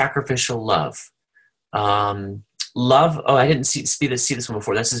 sacrificial love, love, I didn't see this one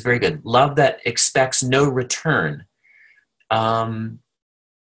before. This is very good. Love that expects no return. Let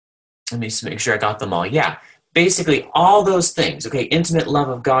me just make sure I got them all. Yeah, basically all those things. Okay, intimate love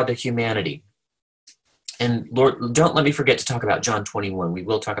of God to humanity. And Lord, don't let me forget to talk about John 21. We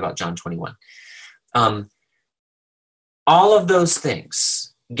will talk about John 21. All of those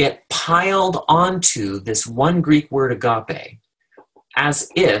things get piled onto this one Greek word agape, as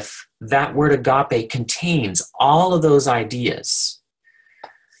if that word agape contains all of those ideas.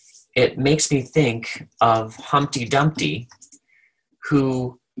 It makes me think of Humpty Dumpty,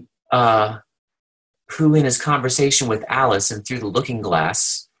 who in his conversation with Alice and through the looking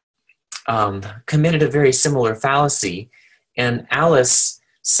glass committed a very similar fallacy. And Alice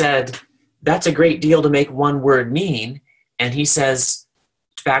said, that's a great deal to make one word mean. And he says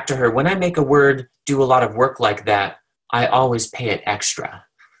back to her, when I make a word do a lot of work like that, I always pay it extra.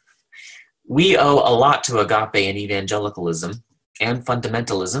 We owe a lot to agape and evangelicalism and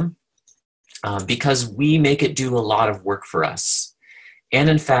fundamentalism because we make it do a lot of work for us. And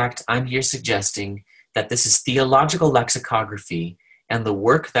in fact, I'm here suggesting that this is theological lexicography, and the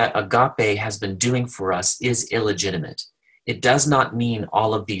work that agape has been doing for us is illegitimate. It does not mean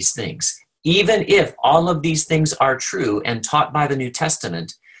all of these things. Even if all of these things are true and taught by the New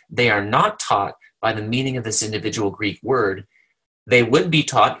Testament, they are not taught by the meaning of this individual Greek word. They would be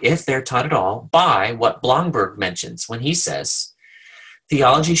taught, if they're taught at all, by what Blomberg mentions when he says,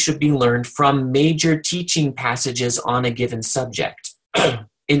 theology should be learned from major teaching passages on a given subject.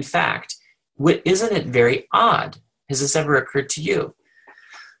 In fact, isn't it very odd, has this ever occurred to you,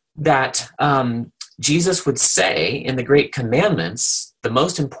 that Jesus would say in the Great Commandments, the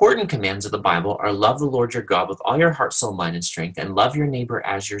most important commands of the Bible are love the Lord your God with all your heart, soul, mind, and strength, and love your neighbor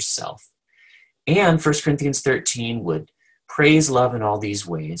as yourself. And 1 Corinthians 13 would praise love in all these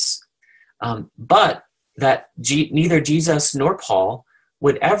ways. But that neither Jesus nor Paul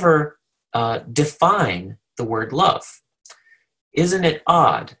would ever define the word love. Isn't it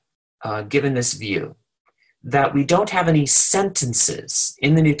odd, given this view, that we don't have any sentences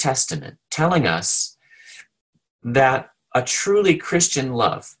in the New Testament telling us that a truly Christian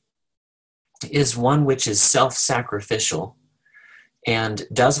love is one which is self-sacrificial and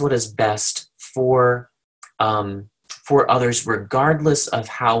does what is best for others, regardless of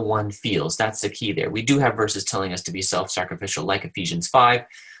how one feels. That's the key there. We do have verses telling us to be self-sacrificial, like Ephesians 5.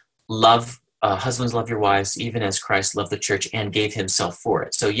 Husbands, love your wives, even as Christ loved the church and gave himself for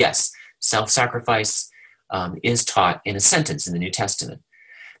it. So yes, self-sacrifice is taught in a sentence in the New Testament.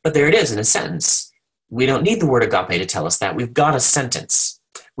 But there it is in a sentence. We don't need the word agape to tell us that. We've got a sentence.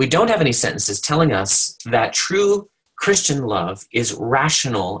 We don't have any sentences telling us that true Christian love is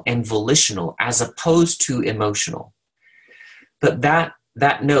rational and volitional as opposed to emotional. But that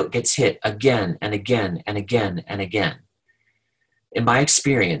note gets hit again and again and again and again. In my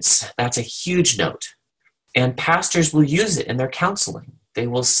experience, that's a huge note. And pastors will use it in their counseling. They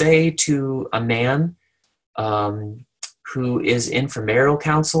will say to a man who is in for marital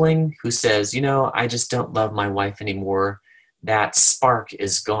counseling, who says, I just don't love my wife anymore. That spark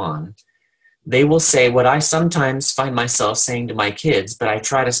is gone. They will say what I sometimes find myself saying to my kids, but I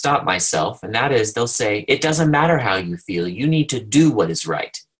try to stop myself, and that is they'll say, it doesn't matter how you feel. You need to do what is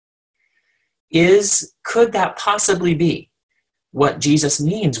right. Could that possibly be what Jesus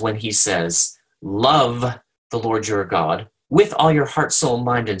means when he says, love the Lord your God with all your heart, soul,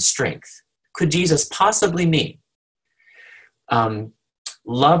 mind, and strength? Could Jesus possibly mean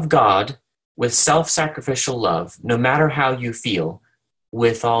love God with self-sacrificial love, no matter how you feel,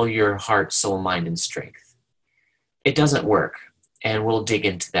 with all your heart, soul, mind, and strength? It doesn't work, and we'll dig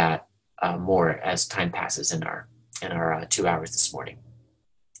into that more as time passes in our 2 hours this morning.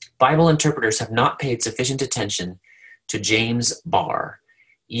 Bible interpreters have not paid sufficient attention to James Barr,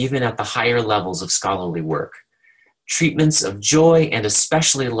 even at the higher levels of scholarly work. Treatments of joy and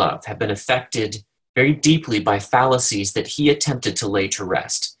especially love have been affected very deeply by fallacies that he attempted to lay to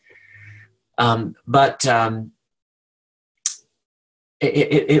rest.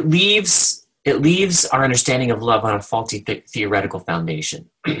 It leaves our understanding of love on a faulty theoretical foundation.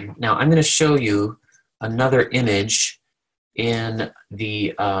 Now, I'm going to show you another image by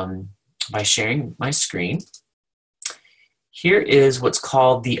sharing my screen. Here is what's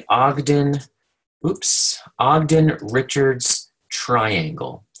called the Ogden-Richards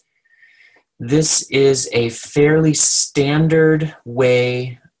triangle. This is a fairly standard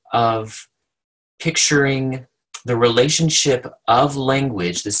way of picturing the relationship of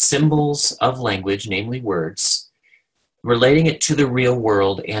language, the symbols of language, namely words, relating it to the real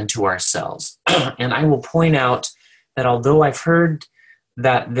world and to ourselves. And I will point out that although I've heard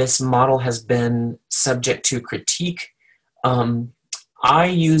that this model has been subject to critique, I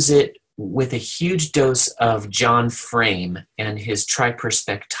use it with a huge dose of John Frame and his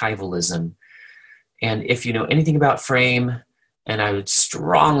triperspectivalism. And if you know anything about Frame, and I would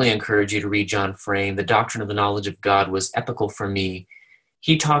strongly encourage you to read John Frame, The Doctrine of the Knowledge of God was epical for me.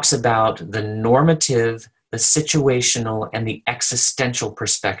 He talks about the normative, the situational, and the existential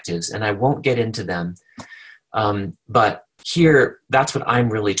perspectives, and I won't get into them. But here, that's what I'm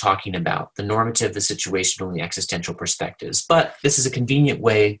really talking about, the normative, the situational, and the existential perspectives. But this is a convenient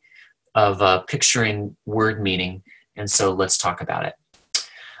way of picturing word meaning, and so let's talk about it.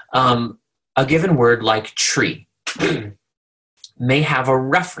 A given word like tree may have a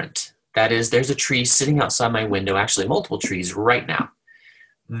referent. That is, there's a tree sitting outside my window, actually multiple trees right now.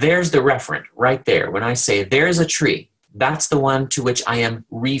 There's the referent right there. When I say there's a tree, that's the one to which I am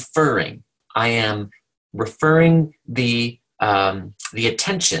referring. I am referring the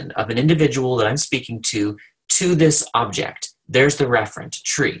attention of an individual that I'm speaking to this object. There's the referent,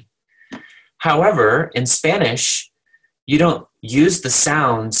 tree. However, in Spanish, you don't use the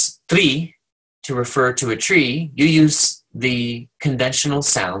sounds tri to refer to a tree. You use the conventional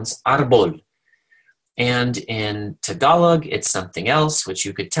sounds arbol. And in Tagalog, it's something else, which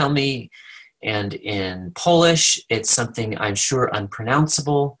you could tell me. And in Polish, it's something I'm sure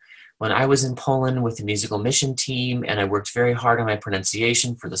unpronounceable. When I was in Poland with the musical mission team and I worked very hard on my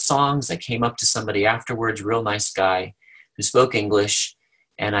pronunciation for the songs, I came up to somebody afterwards, real nice guy who spoke English.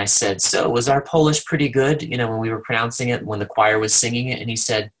 And I said, so was our Polish pretty good, when we were pronouncing it, when the choir was singing it? And he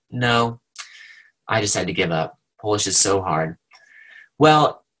said, no, I just had to give up. Polish is so hard.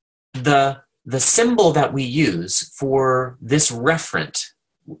 Well, the symbol that we use for this referent,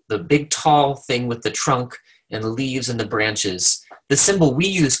 the big tall thing with the trunk and the leaves and the branches, the symbol we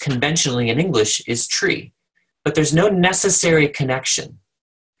use conventionally in English is tree. But there's no necessary connection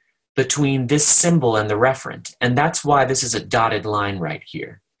between this symbol and the referent. And that's why this is a dotted line right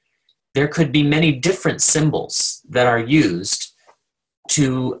here. There could be many different symbols that are used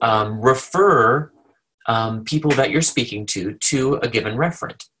to refer people that you're speaking to a given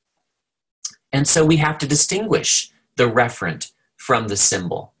referent. And so we have to distinguish the referent from the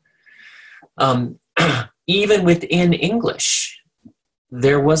symbol. Even within English,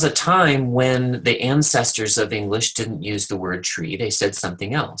 there was a time when the ancestors of English didn't use the word tree. They said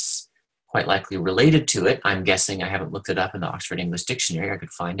something else, quite likely related to it. I'm guessing. I haven't looked it up in the Oxford English Dictionary. I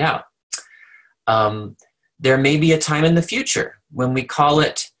could find out. There may be a time in the future when we call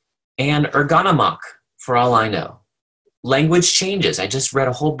it an ergonomach, for all I know. Language changes. I just read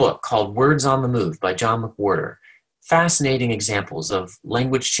a whole book called Words on the Move by John McWhorter. Fascinating examples of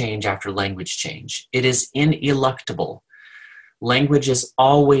language change after language change. It is ineluctable. Language is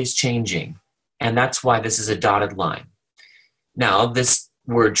always changing, and that's why this is a dotted line. Now, this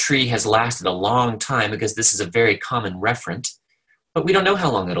word tree has lasted a long time because this is a very common referent, but we don't know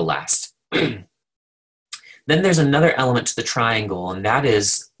how long it'll last. Then there's another element to the triangle, and that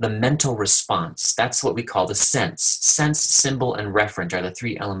is the mental response. That's what we call the sense. Sense, symbol, and referent are the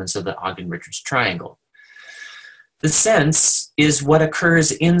three elements of the Ogden-Richards triangle. The sense is what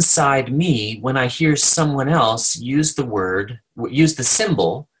occurs inside me when I hear someone else use the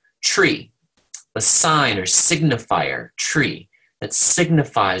symbol tree, the sign or signifier tree that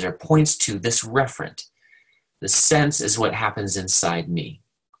signifies or points to this referent. The sense is what happens inside me.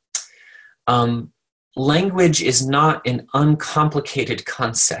 Language is not an uncomplicated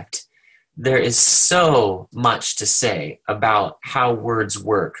concept. There is so much to say about how words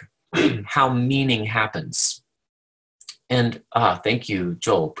work, how meaning happens. And, thank you,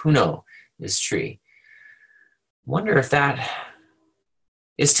 Joel. Puno is tree. Wonder if that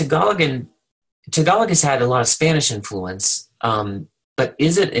is Tagalog. And Tagalog has had a lot of Spanish influence, but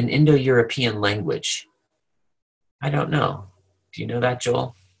is it an Indo-European language? I don't know. Do you know that,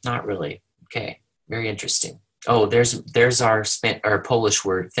 Joel? Not really. Okay. Very interesting. Oh, there's our Polish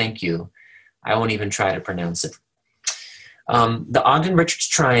word. Thank you. I won't even try to pronounce it. The Ogden-Richards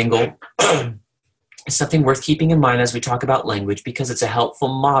triangle is something worth keeping in mind as we talk about language because it's a helpful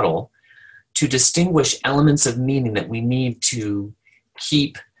model to distinguish elements of meaning that we need to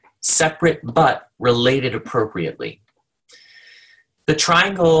keep separate but related appropriately. The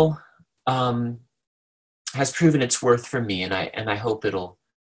triangle has proven its worth for me, and I hope it'll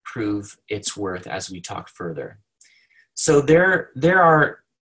prove its worth as we talk further. So there are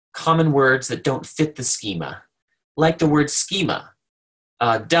common words that don't fit the schema, like the word schema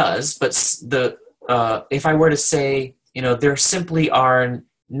does, but if I were to say, there simply are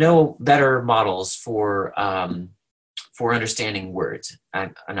no better models for understanding words.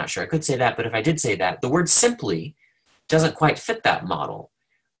 I'm not sure I could say that, but if I did say that, the word simply doesn't quite fit that model.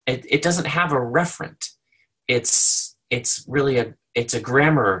 It doesn't have a referent. It's really it's a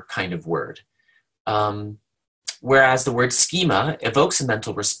grammar kind of word. Whereas the word schema evokes a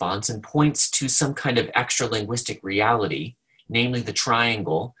mental response and points to some kind of extra linguistic reality, namely the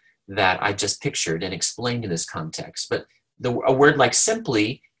triangle that I just pictured and explained in this context. But a word like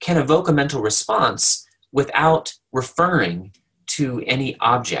simply can evoke a mental response without referring to any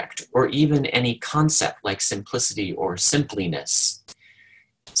object or even any concept like simplicity or simpliness.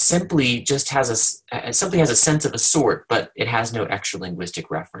 Simply just has a sense of a sort, but it has no extra linguistic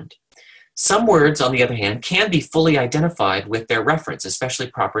referent. Some words, on the other hand, can be fully identified with their reference, especially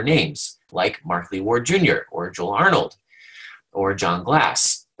proper names, like Mark Lee Ward Jr., or Joel Arnold, or John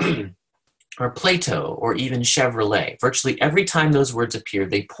Glass, or Plato, or even Chevrolet. Virtually every time those words appear,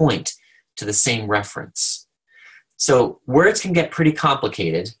 they point to the same reference. So words can get pretty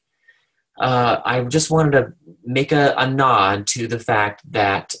complicated. I just wanted to make a nod to the fact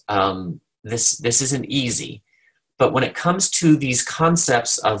that this isn't easy. But when it comes to these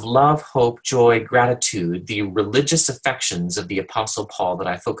concepts of love, hope, joy, gratitude, the religious affections of the Apostle Paul that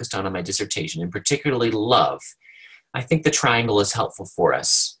I focused on in my dissertation, and particularly love, I think the triangle is helpful for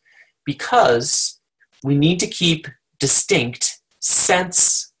us because we need to keep distinct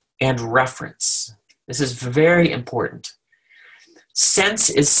sense and reference. This is very important.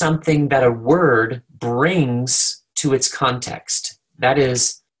 Sense is something that a word brings to its context. That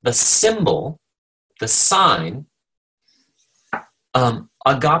is, the symbol, the sign,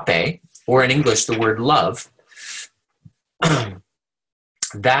 agape, or in English, the word love,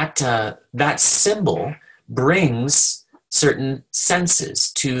 that symbol brings certain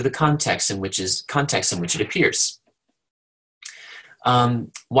senses to the context in which it appears.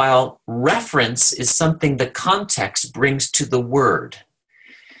 While reference is something the context brings to the word.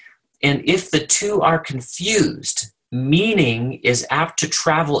 And if the two are confused, meaning is apt to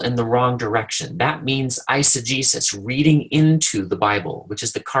travel in the wrong direction. That means eisegesis, reading into the Bible, which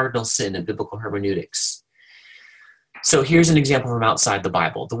is the cardinal sin in biblical hermeneutics. So here's an example from outside the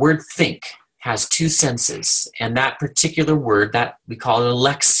Bible. The word think has two senses, and that particular word, that we call it a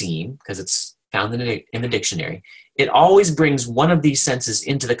lexeme, because it's found in the dictionary, it always brings one of these senses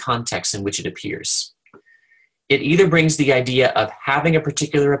into the context in which it appears. It either brings the idea of having a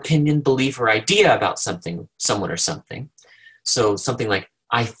particular opinion, belief, or idea about something, someone, or something. So something like,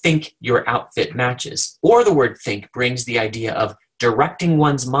 I think your outfit matches. Or the word think brings the idea of directing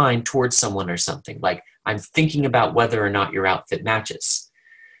one's mind towards someone or something, like, I'm thinking about whether or not your outfit matches.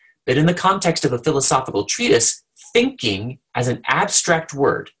 But in the context of a philosophical treatise, thinking as an abstract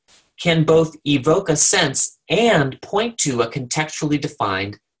word can both evoke a sense and point to a contextually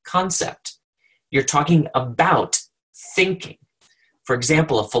defined concept. You're talking about thinking. For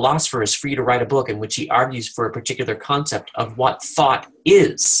example, a philosopher is free to write a book in which he argues for a particular concept of what thought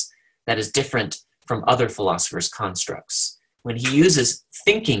is that is different from other philosophers' constructs. When he uses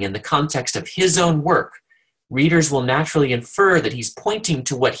thinking in the context of his own work, readers will naturally infer that he's pointing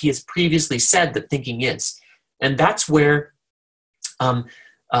to what he has previously said that thinking is. And that's where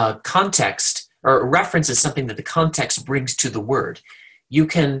context or reference is something that the context brings to the word. You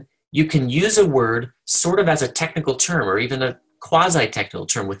can use a word sort of as a technical term or even a quasi-technical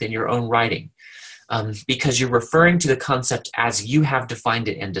term within your own writing because you're referring to the concept as you have defined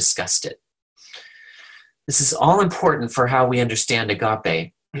it and discussed it. This is all important for how we understand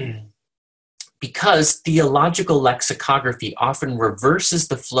agape because theological lexicography often reverses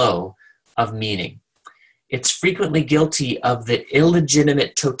the flow of meaning. It's frequently guilty of the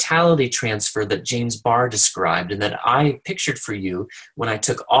illegitimate totality transfer that James Barr described and that I pictured for you when I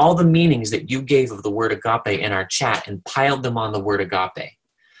took all the meanings that you gave of the word agape in our chat and piled them on the word agape.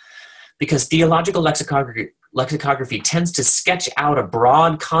 Because theological lexicography tends to sketch out a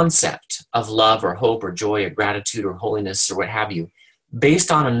broad concept of love or hope or joy or gratitude or holiness or what have you, based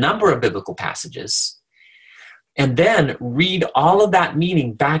on a number of biblical passages, and then read all of that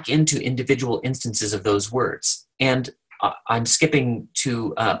meaning back into individual instances of those words. And I'm skipping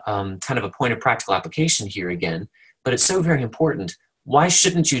to kind of a point of practical application here again, but it's so very important. Why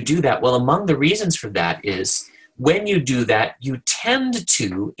shouldn't you do that? Well, among the reasons for that is when you do that, you tend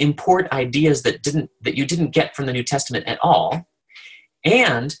to import ideas that you didn't get from the New Testament at all,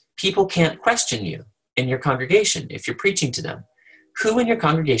 and people can't question you in your congregation if you're preaching to them. Who in your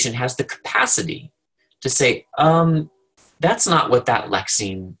congregation has the capacity to say, that's not what that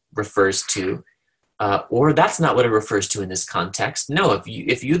lexeme refers to, or that's not what it refers to in this context. No,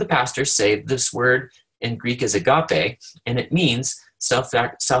 if you, the pastor, say this word in Greek is agape, and it means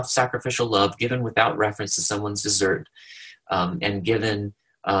self-sacrificial love given without reference to someone's desert, and given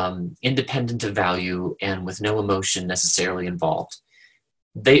independent of value and with no emotion necessarily involved.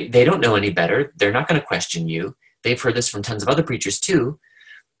 They don't know any better. They're not going to question you. They've heard this from tons of other preachers too.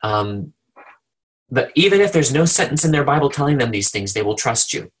 But even if there's no sentence in their Bible telling them these things, they will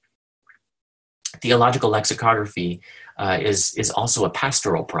trust you. Theological lexicography is also a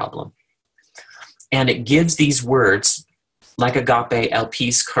pastoral problem. And it gives these words, like agape,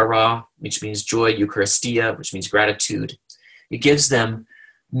 elpis, chara, which means joy, eucharistia, which means gratitude. It gives them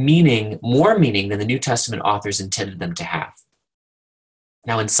meaning, more meaning than the New Testament authors intended them to have.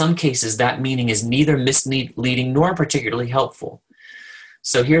 Now, in some cases, that meaning is neither misleading nor particularly helpful.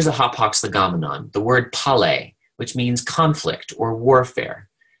 So here's a hapax legomenon, the word pale, which means conflict or warfare.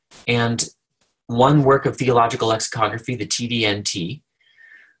 And one work of theological lexicography, the TDNT,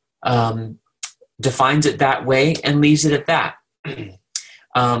 defines it that way and leaves it at that.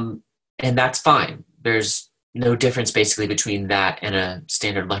 And that's fine. There's no difference basically between that and a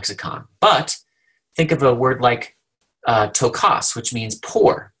standard lexicon. But think of a word like tokos, which means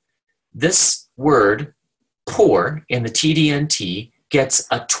poor. This word, poor, in the TDNT gets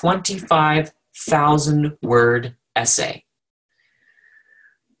a 25,000 word essay.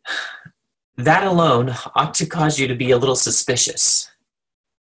 That alone ought to cause you to be a little suspicious.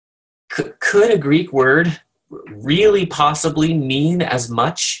 Could a Greek word really possibly mean as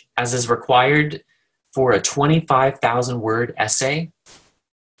much as is required for a 25,000 word essay?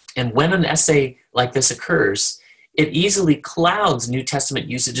 And when an essay like this occurs, it easily clouds New Testament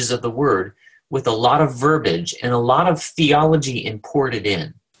usages of the word with a lot of verbiage and a lot of theology imported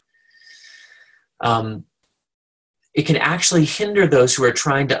in. It can actually hinder those who are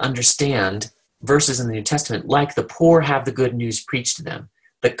trying to understand verses in the New Testament, like the poor have the good news preached to them.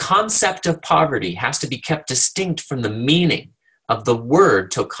 The concept of poverty has to be kept distinct from the meaning of the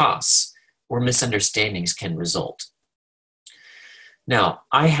word tokos, or misunderstandings can result. Now,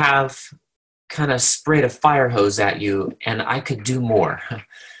 I have kind of sprayed a fire hose at you, and I could do more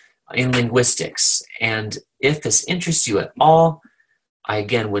in linguistics. And if this interests you at all, I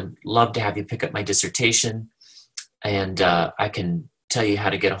again would love to have you pick up my dissertation, and I can tell you how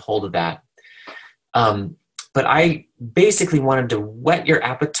to get a hold of that. But I basically wanted to whet your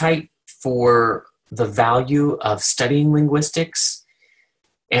appetite for the value of studying linguistics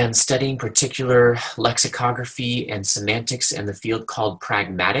and studying particular lexicography and semantics in the field called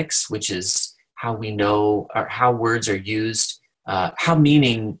pragmatics, which is how we know or how words are used, how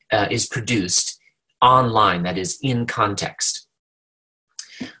meaning is produced online, that is in context.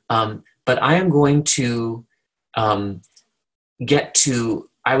 But I am going to get to,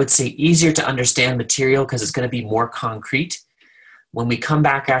 I would say, easier to understand material because it's going to be more concrete. When we come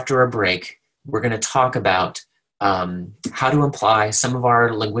back after a break, we're going to talk about how to apply some of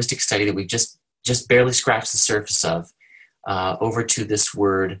our linguistic study that we just barely scratched the surface of over to this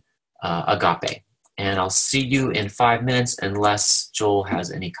word agape. And I'll see you in 5 minutes unless Joel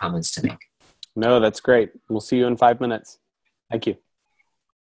has any comments to make. No, that's great. We'll see you in 5 minutes. Thank you.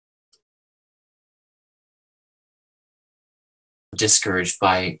 Discouraged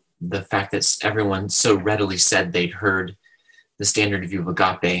by the fact that everyone so readily said they'd heard the standard view of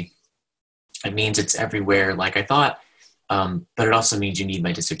agape. It means it's everywhere like I thought, but it also means you need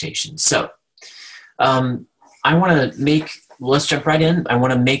my dissertation. So let's jump right in. I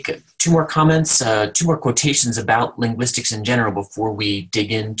want to make two more comments, two more quotations about linguistics in general before we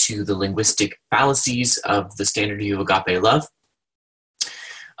dig into the linguistic fallacies of the standard view of agape love.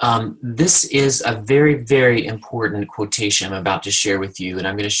 This is a very, very important quotation I'm about to share with you, and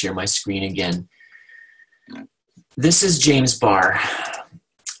I'm going to share my screen again. This is James Barr.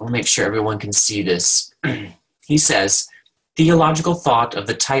 I'll make sure everyone can see this. He says, "Theological thought of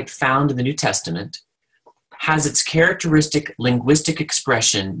the type found in the New Testament has its characteristic linguistic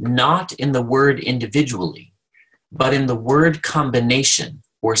expression not in the word individually, but in the word combination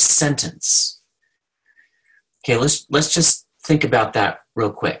or sentence." Okay, let's just think about that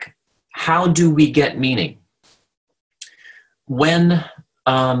real quick. How do we get meaning? When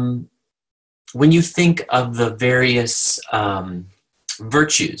you think of the various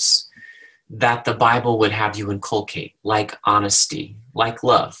virtues that the Bible would have you inculcate, like honesty, like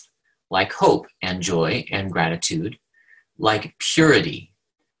love, like hope and joy and gratitude, like purity,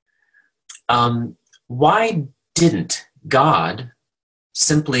 why didn't God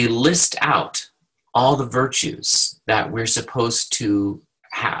simply list out all the virtues that we're supposed to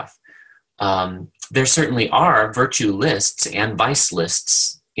have? There certainly are virtue lists and vice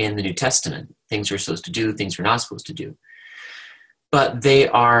lists in the New Testament, things we're supposed to do, things we're not supposed to do. But they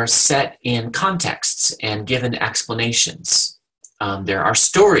are set in contexts and given explanations. There are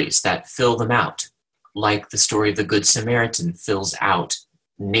stories that fill them out, like the story of the Good Samaritan fills out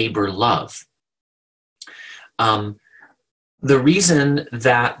neighbor love. The reason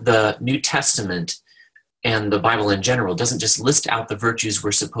that the New Testament and the Bible in general doesn't just list out the virtues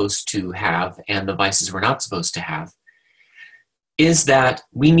we're supposed to have and the vices we're not supposed to have is that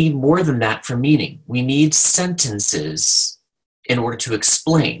we need more than that for meaning. We need sentences in order to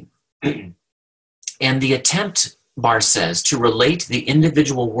explain. And the attempt, Barr says, to relate the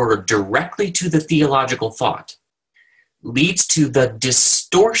individual word directly to the theological thought leads to the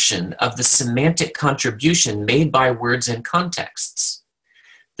distortion of the semantic contribution made by words and contexts.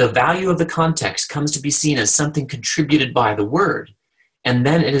 The value of the context comes to be seen as something contributed by the word, and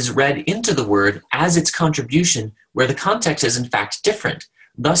then it is read into the word as its contribution where the context is in fact different.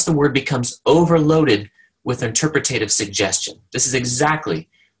 Thus the word becomes overloaded with interpretative suggestion. This is exactly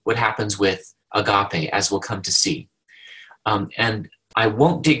what happens with agape, as we'll come to see. And I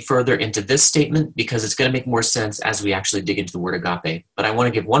won't dig further into this statement because it's going to make more sense as we actually dig into the word agape. But I want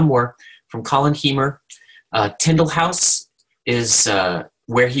to give one more from Colin Heemer. Tyndall House is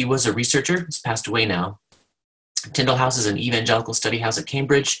where he was a researcher. He's passed away now. Tyndall House is an evangelical study house at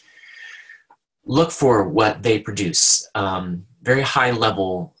Cambridge. Look for what they produce. Very high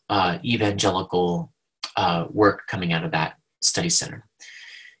level evangelical work coming out of that study center.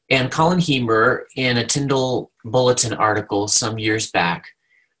 And Colin Heemer, in a Tyndall Bulletin article some years back,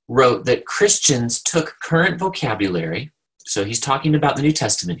 wrote that Christians took current vocabulary, so he's talking about the New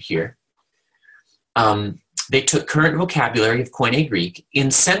Testament here, they took current vocabulary of Koine Greek in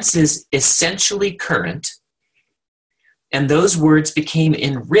senses essentially current, and those words became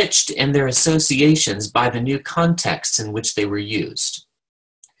enriched in their associations by the new contexts in which they were used.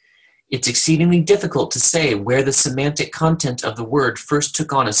 It's exceedingly difficult to say where the semantic content of the word first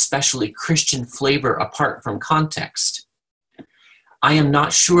took on a specially Christian flavor apart from context. I am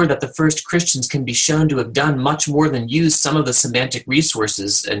not sure that the first Christians can be shown to have done much more than use some of the semantic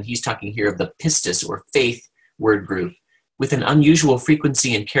resources, and he's talking here of the pistis or faith word group, with an unusual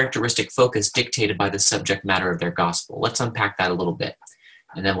frequency and characteristic focus dictated by the subject matter of their gospel. Let's unpack that a little bit,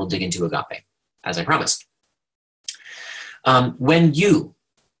 and then we'll dig into agape, as I promised. When you,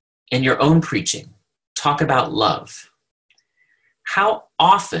 in your own preaching, talk about love, how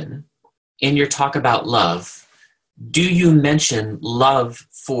often in your talk about love, do you mention love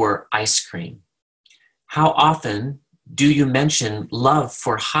for ice cream? How often do you mention love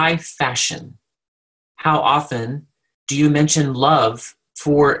for high fashion? How often do you mention love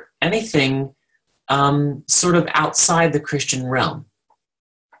for anything sort of outside the Christian realm?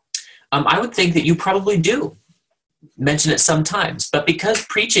 I would think that you probably do mention it sometimes, but because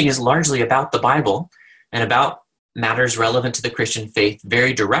preaching is largely about the Bible and about matters relevant to the Christian faith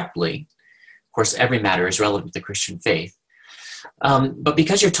very directly, of course, every matter is relevant to the Christian faith, but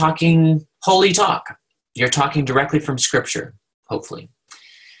because you're talking holy talk, you're talking directly from Scripture, hopefully,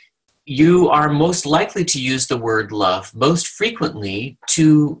 you are most likely to use the word love most frequently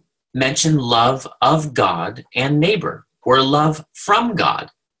to mention love of God and neighbor, or love from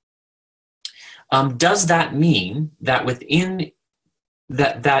God. Does that mean that within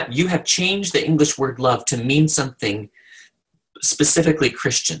that you have changed the English word love to mean something specifically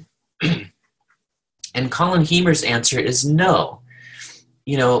Christian? And Colin Heemer's answer is no.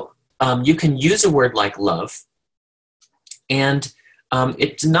 You can use a word like love, and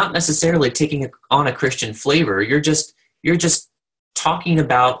it's not necessarily taking on a Christian flavor. You're just talking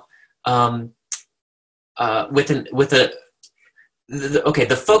about the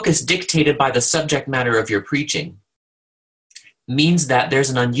focus dictated by the subject matter of your preaching means that there's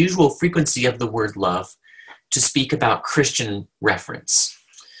an unusual frequency of the word love to speak about Christian reference.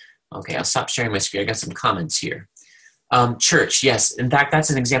 Okay, I'll stop sharing my screen. I got some comments here. Church, yes. In fact, that's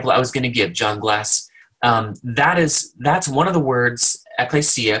an example I was going to give, John Glass. That's one of the words,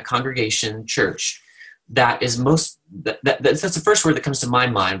 ecclesia, congregation, church, that's the first word that comes to my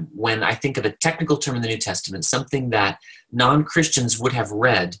mind when I think of a technical term in the New Testament, something that non-Christians would have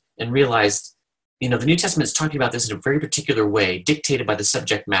read and realized, the New Testament is talking about this in a very particular way, dictated by the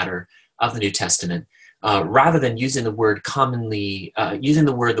subject matter of the New Testament, rather than using the word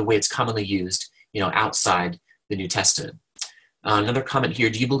the way it's commonly used, outside the New Testament. Another comment here,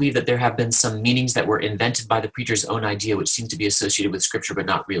 do you believe that there have been some meanings that were invented by the preacher's own idea which seem to be associated with Scripture but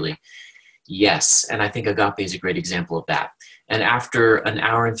not really? Yes, and I think agape is a great example of that. And after an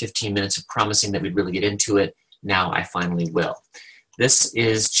hour and 15 minutes of promising that we'd really get into it, now I finally will. This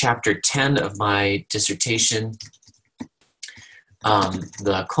is chapter 10 of my dissertation,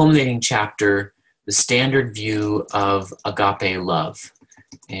 the culminating chapter, the standard view of agape love.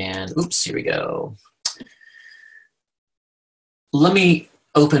 And oops, here we go. Let me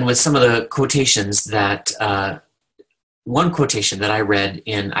open with some of the quotations that, one quotation that I read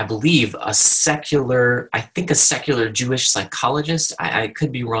in, I believe, a secular Jewish psychologist. I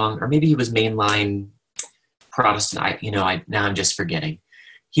could be wrong, or maybe he was mainline Protestant. Now I'm just forgetting.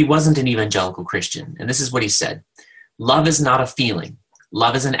 He wasn't an evangelical Christian. And this is what he said. Love is not a feeling.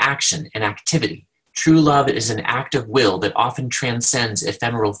 Love is an action, an activity. True love is an act of will that often transcends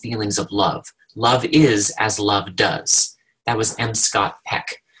ephemeral feelings of love. Love is as love does. That was M. Scott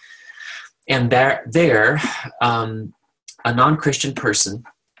Peck. And a non-Christian person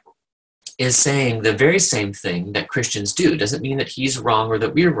is saying the very same thing that Christians do. Doesn't mean that he's wrong or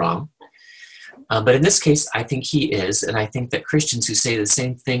that we're wrong. But in this case, I think he is. And I think that Christians who say the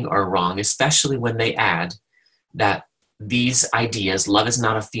same thing are wrong, especially when they add that these ideas, love is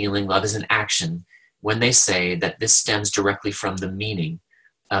not a feeling, love is an action, when they say that this stems directly from the meaning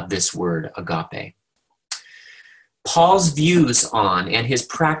of this word agape. Paul's views on and his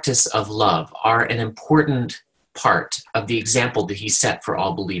practice of love are an important part of the example that he set for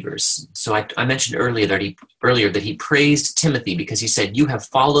all believers. So I mentioned earlier that he praised Timothy because he said, "You have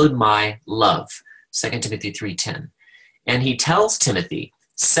followed my love," 2 Timothy 3:10. And he tells Timothy,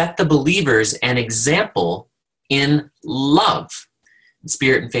 set the believers an example in love, in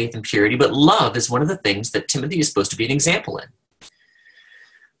spirit and faith and purity, but love is one of the things that Timothy is supposed to be an example in.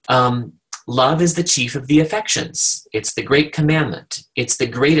 Love is the chief of the affections. It's the great commandment. It's the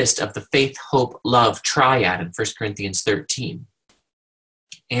greatest of the faith, hope, love triad in 1 Corinthians 13.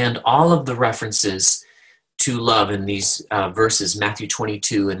 And all of the references to love in these verses, Matthew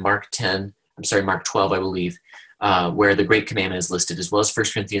 22 and Mark 12, I believe, where the great commandment is listed, as well as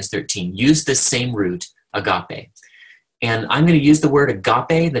 1 Corinthians 13, use this same root, agape. And I'm going to use the word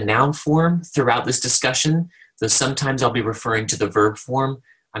agape, the noun form, throughout this discussion, though sometimes I'll be referring to the verb form.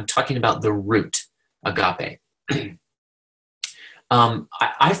 I'm talking about the root, agape.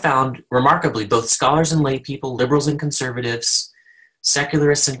 I found, remarkably, both scholars and lay people, liberals and conservatives,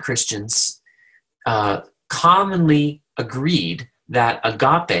 secularists and Christians, commonly agreed that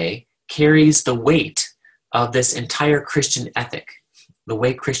agape carries the weight of this entire Christian ethic, the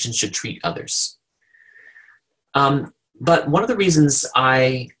way Christians should treat others. But one of the reasons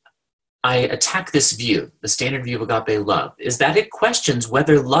I I attack this view, the standard view of agape love, is that it questions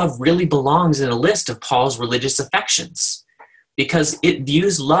whether love really belongs in a list of Paul's religious affections, because it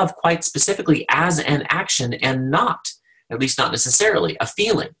views love quite specifically as an action and not, at least not necessarily, a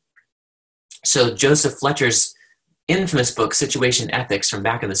feeling. So Joseph Fletcher's infamous book, Situation Ethics, from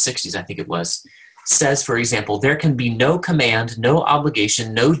back in the 60s, I think it was, says, for example, there can be no command, no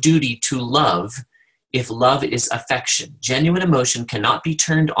obligation, no duty to love if love is affection. Genuine emotion cannot be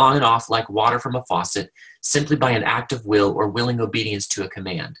turned on and off like water from a faucet simply by an act of will or willing obedience to a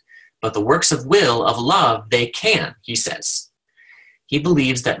command. But the works of will, of love, they can, he says. He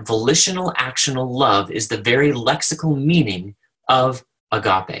believes that volitional, actional love is the very lexical meaning of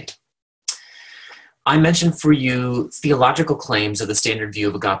agape. I mentioned for you theological claims of the standard view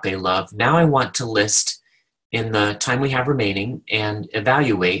of agape love. Now I want to list, in the time we have remaining, and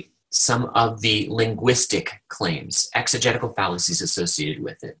evaluate some of the linguistic claims, exegetical fallacies associated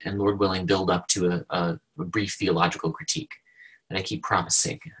with it, and Lord willing, build up to a brief theological critique that I keep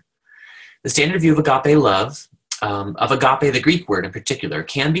promising. The standard view of agape love, of agape, the Greek word in particular,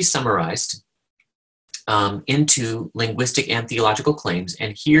 can be summarized into linguistic and theological claims,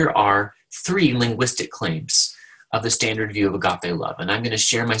 and here are 3 linguistic claims of the standard view of agape love. And I'm going to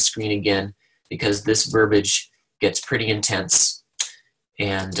share my screen again because this verbiage gets pretty intense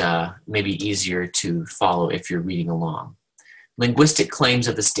and maybe easier to follow if you're reading along. Linguistic claims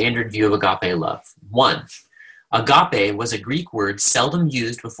of the standard view of agape love. 1, agape was a Greek word seldom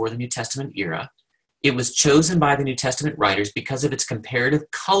used before the New Testament era. It was chosen by the New Testament writers because of its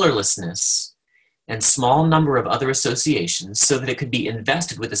comparative colorlessness and small number of other associations so that it could be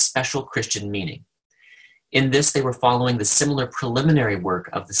invested with a special Christian meaning. In this, they were following the similar preliminary work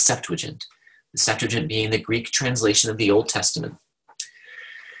of the Septuagint being the Greek translation of the Old Testament.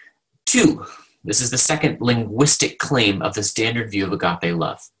 2, this is the second linguistic claim of the standard view of agape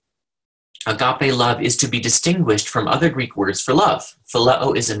love. Agape love is to be distinguished from other Greek words for love.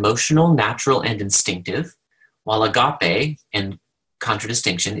 Phileo is emotional, natural, and instinctive, while agape, in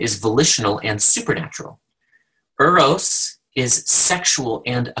contradistinction, is volitional and supernatural. Eros is sexual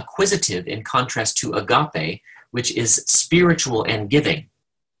and acquisitive in contrast to agape, which is spiritual and giving.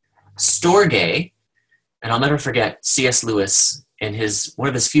 Storge, and I'll never forget C.S. Lewis in one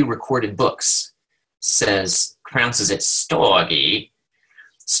of his few recorded books pronounces it storge.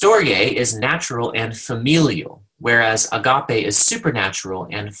 Storge is natural and familial, whereas agape is supernatural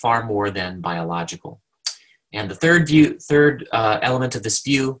and far more than biological. And the third element of this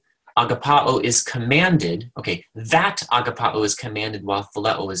view, agapao is commanded. Okay, that agapao is commanded while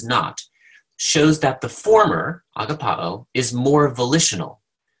phileo is not, shows that the former, agapao, is more volitional.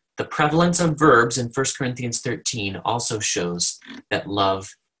 The prevalence of verbs in 1 Corinthians 13 also shows that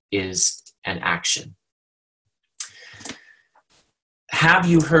love is an action. Have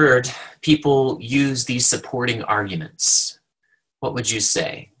you heard people use these supporting arguments? What would you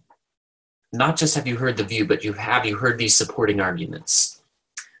say? Not just have you heard the view, but have you heard these supporting arguments?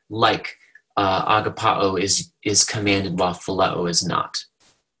 Like agapao is commanded while phileo is not.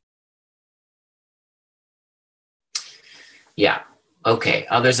 Yeah. Okay,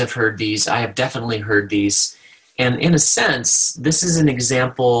 others have heard these. I have definitely heard these. And in a sense, this is an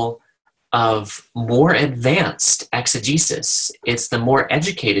example of more advanced exegesis. It's the more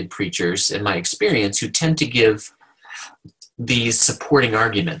educated preachers, in my experience, who tend to give these supporting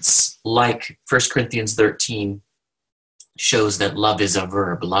arguments, like 1 Corinthians 13 shows that love is a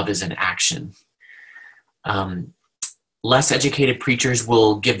verb, love is an action. Less educated preachers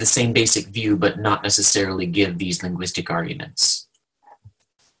will give the same basic view, but not necessarily give these linguistic arguments.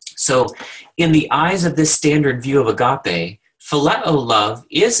 So in the eyes of this standard view of agape, phileo love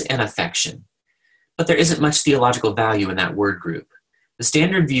is an affection, but there isn't much theological value in that word group. The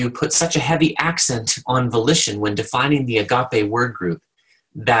standard view puts such a heavy accent on volition when defining the agape word group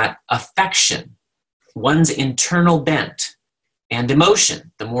that affection, one's internal bent, and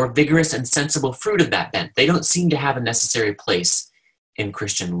emotion, the more vigorous and sensible fruit of that bent, they don't seem to have a necessary place in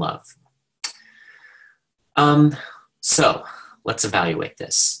Christian love. So let's evaluate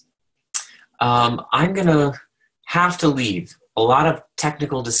this. I'm going to have to leave a lot of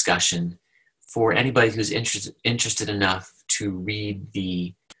technical discussion for anybody who's interested enough to read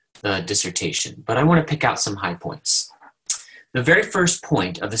the dissertation, but I want to pick out some high points. The very first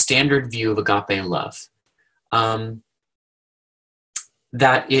point of the standard view of agape love,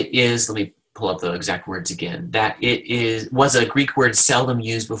 that it is, let me pull up the exact words again, that it was a Greek word seldom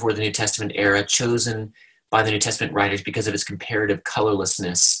used before the New Testament era, chosen by the New Testament writers because of its comparative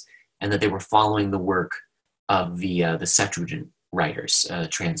colorlessness, and that they were following the work of the Septuagint writers,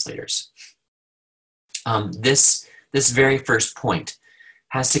 translators. This very first point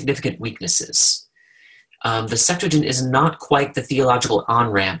has significant weaknesses. The Septuagint is not quite the theological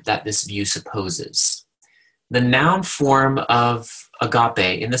on-ramp that this view supposes. The noun form of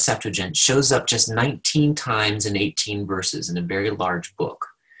agape in the Septuagint shows up just 19 times in 18 verses in a very large book,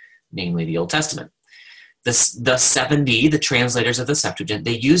 namely the Old Testament. The 70, the translators of the Septuagint,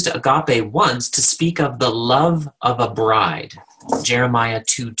 they used agape once to speak of the love of a bride, Jeremiah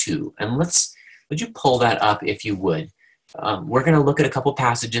 2:2. And would you pull that up if you would? We're going to look at a couple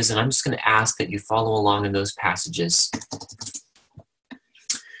passages, and I'm just going to ask that you follow along in those passages.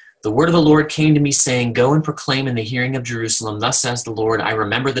 The word of the Lord came to me, saying, go and proclaim in the hearing of Jerusalem, thus says the Lord, I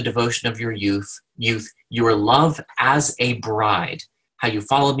remember the devotion of your youth, your love as a bride, how you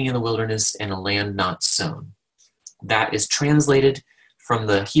followed me in the wilderness in a land not sown. That is translated from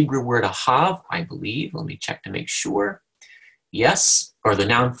the Hebrew word ahav, I believe. Let me check to make sure. Yes, or the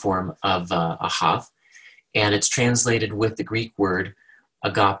noun form of ahav. And it's translated with the Greek word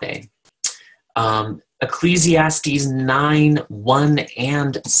agape. Ecclesiastes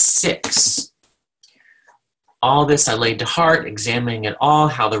 9:1-6. All this I laid to heart, examining it all,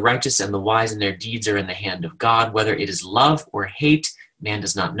 how the righteous and the wise in their deeds are in the hand of God, whether it is love or hate, man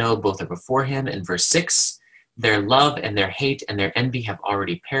does not know, both are before him. And verse 6, their love and their hate and their envy have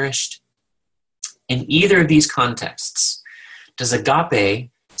already perished. In either of these contexts, does agape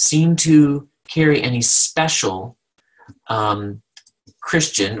seem to carry any special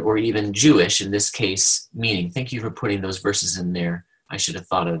Christian or even Jewish, in this case, meaning? Thank you for putting those verses in there. I should have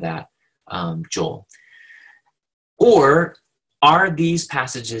thought of that, Joel. Or are these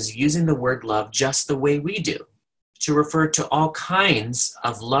passages using the word love just the way we do, to refer to all kinds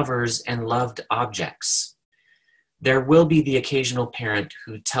of lovers and loved objects? There will be the occasional parent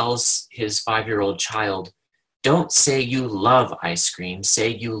who tells his 5-year-old child, don't say you love ice cream, say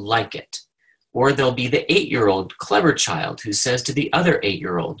you like it. Or there'll be the 8-year-old clever child who says to the other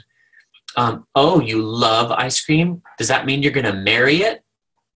 8-year-old, oh, you love ice cream? Does that mean you're going to marry it?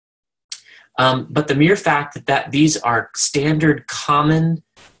 But the mere fact that these are standard common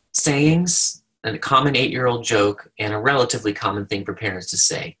sayings, and a common 8-year-old joke, and a relatively common thing for parents to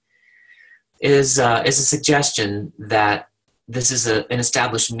say, is a suggestion that this is an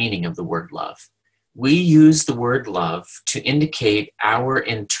established meaning of the word love. We use the word love to indicate our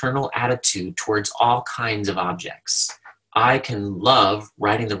internal attitude towards all kinds of objects. I can love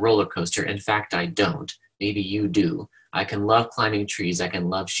riding the roller coaster. In fact, I don't. Maybe you do. I can love climbing trees. I can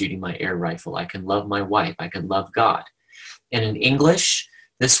love shooting my air rifle. I can love my wife. I can love God. And in English,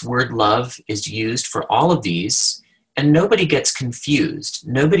 this word love is used for all of these, and nobody gets confused.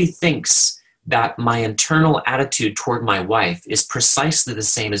 Nobody thinks that my internal attitude toward my wife is precisely the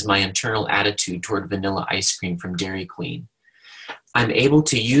same as my internal attitude toward vanilla ice cream from Dairy Queen. I'm able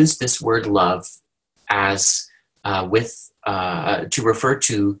to use this word love as to refer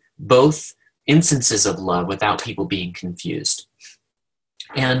to both instances of love without people being confused.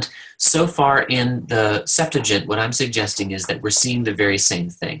 And so far in the Septuagint, what I'm suggesting is that we're seeing the very same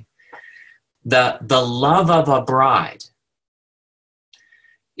thing. The love of a bride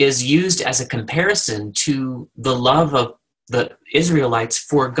is used as a comparison to the love of the Israelites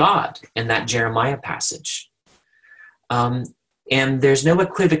for God in that Jeremiah passage. And there's no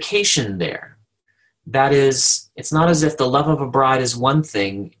equivocation there. That is, it's not as if the love of a bride is one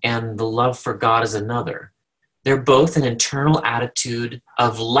thing and the love for God is another. They're both an internal attitude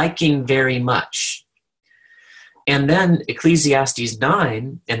of liking very much. And then Ecclesiastes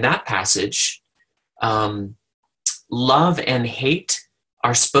 9, in that passage, love and hate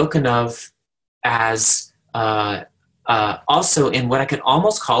are spoken of as also in what I could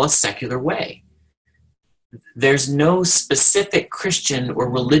almost call a secular way. There's no specific Christian or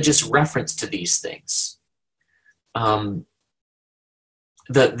religious reference to these things.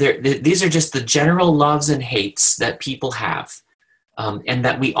 These are just the general loves and hates that people have, and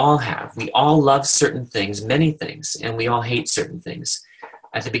that we all have. We all love certain things, many things, and we all hate certain things.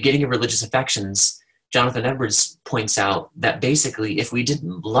 At the beginning of Religious Affections, Jonathan Edwards points out that basically if we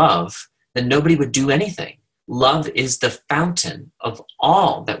didn't love, then nobody would do anything. Love is the fountain of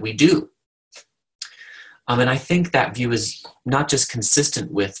all that we do. And I think that view is not just consistent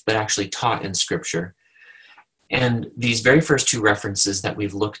with, but actually taught in Scripture. And these very first two references that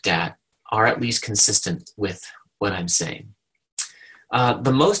we've looked at are at least consistent with what I'm saying.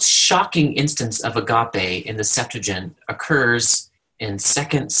 The most shocking instance of agape in the Septuagint occurs in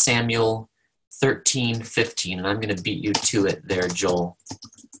 2 Samuel 13:15, and I'm going to beat you to it there, Joel,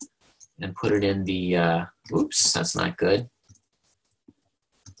 and put it in the, oops, that's not good.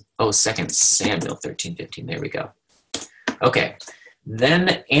 Oh, 2 Samuel 13:15, there we go. Okay,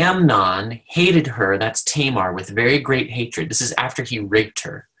 Then Amnon hated her, that's Tamar, with very great hatred. This is after he raped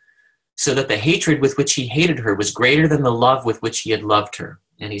her. So that the hatred with which he hated her was greater than the love with which he had loved her.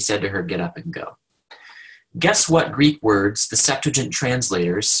 And he said to her, get up and go. Guess what Greek words the Septuagint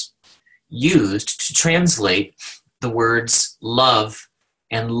translators used to translate the words love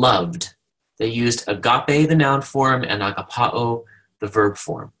and loved? They used agape, the noun form, and agapao, the verb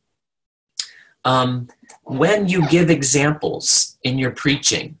form. When you give examples in your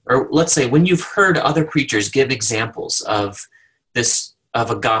preaching, or let's say when you've heard other preachers give examples of this, of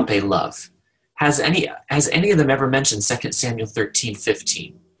agape love, has any of them ever mentioned 2 Samuel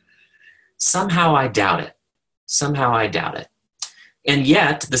 13:15? Somehow I doubt it. Somehow I doubt it. And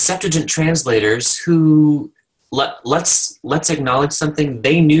yet the Septuagint translators, who let's acknowledge something,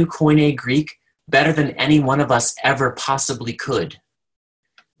 they knew Koine Greek better than any one of us ever possibly could.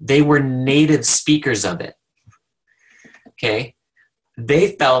 They were native speakers of it. Okay?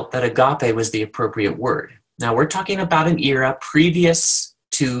 They felt that agape was the appropriate word. Now, we're talking about an era previous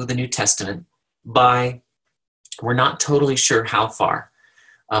to the New Testament by, we're not totally sure how far.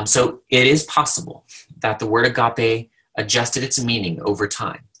 So it is possible that the word agape adjusted its meaning over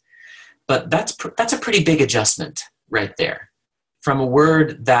time. But that's a pretty big adjustment right there, from a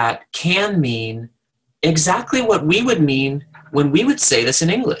word that can mean exactly what we would mean when we would say this in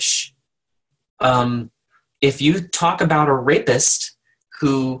English. If you talk about a rapist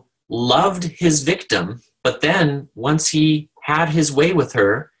who loved his victim, but then once he had his way with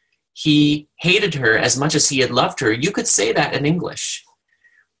her, he hated her as much as he had loved her, you could say that in English.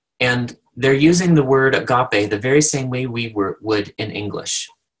 And they're using the word agape the very same way we would in English.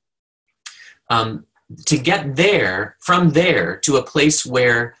 To get there, from there to a place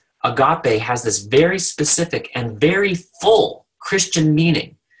where agape has this very specific and very full Christian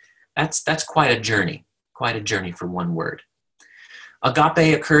meaning, that's quite a journey for one word.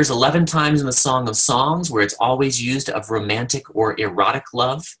 Agape occurs 11 times in the Song of Songs, where it's always used of romantic or erotic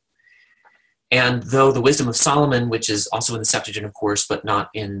love. And though the Wisdom of Solomon, which is also in the Septuagint, of course, but not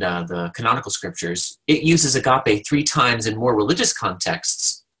in the canonical scriptures, it uses agape 3 times in more religious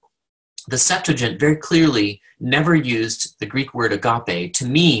contexts, the Septuagint very clearly never used the Greek word agape to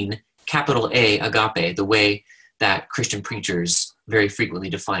mean capital A, agape, the way that Christian preachers very frequently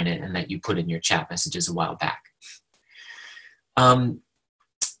define it and that you put in your chat messages a while back.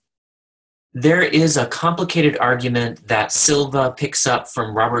 There is a complicated argument that Silva picks up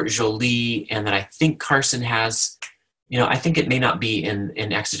from Robert Joly and that I think Carson has, I think it may not be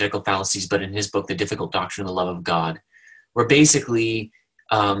in Exegetical Fallacies, but in his book, The Difficult Doctrine of the Love of God, where basically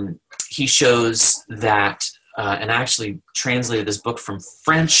he shows that, and I actually translated this book from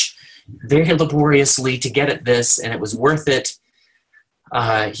French very laboriously to get at this, and it was worth it.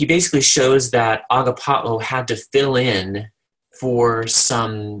 He basically shows that agapao had to fill in for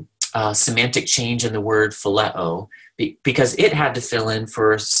some semantic change in the word phileo, because it had to fill in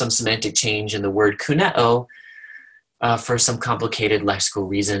for some semantic change in the word kuneo for some complicated lexical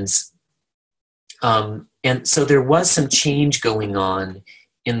reasons. And so there was some change going on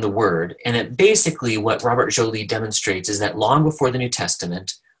in the word. And it basically, what Robert Joly demonstrates is that long before the New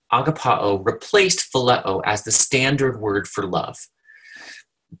Testament, agapao replaced phileo as the standard word for love,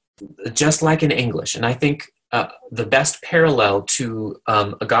 just like in English. And I think the best parallel to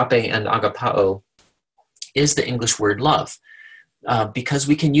agape and agapao is the English word love, because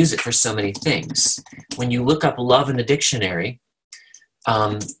we can use it for so many things. When you look up love in the dictionary,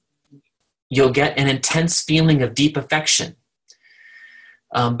 you'll get an intense feeling of deep affection,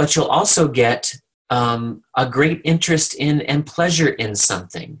 but you'll also get a great interest in and pleasure in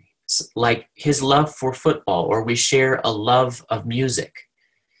something, like his love for football, or we share a love of music.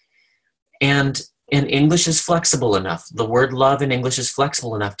 And English is flexible enough. The word love in English is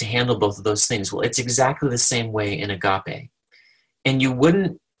flexible enough to handle both of those things. Well, it's exactly the same way in agape. And you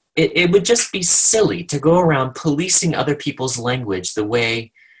wouldn't, it would just be silly to go around policing other people's language the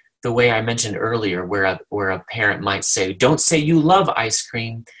way I mentioned earlier, where a parent might say, don't say you love ice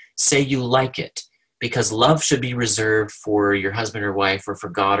cream, say you like it, because love should be reserved for your husband or wife or for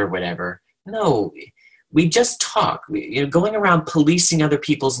God or whatever. No, we just talk. Going around policing other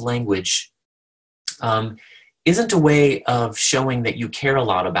people's language isn't a way of showing that you care a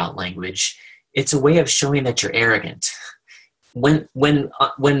lot about language. It's a way of showing that you're arrogant. When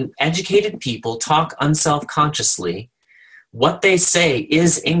educated people talk unselfconsciously, what they say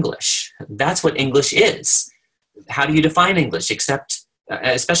is English. That's what English is. How do you define English, except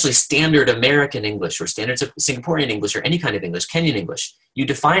especially standard American English or standard Singaporean English or any kind of English, Kenyan English? You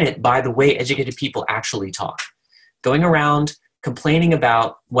define it by the way educated people actually talk. Going around complaining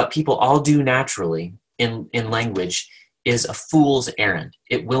about what people all do naturally in language is a fool's errand.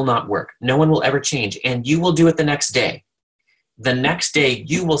 It will not work. No one will ever change. And you will do it the next day. The next day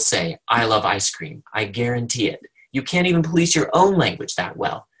you will say, I love ice cream. I guarantee it. You can't even police your own language that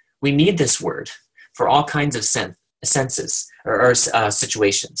well. We need this word for all kinds of senses or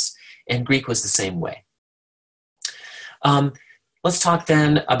situations. And Greek was the same way. Let's talk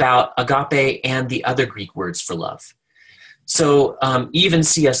then about agape and the other Greek words for love. So even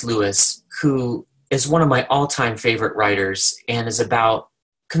C.S. Lewis, who is one of my all-time favorite writers and is about,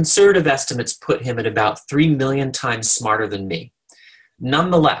 conservative estimates put him at about 3 million times smarter than me.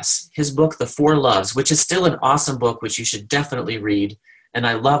 Nonetheless, his book, The Four Loves, which is still an awesome book, which you should definitely read, and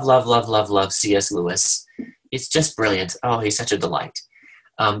I love C.S. Lewis. It's just brilliant. Oh, he's such a delight.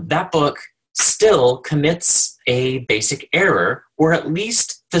 That book still commits a basic error, or at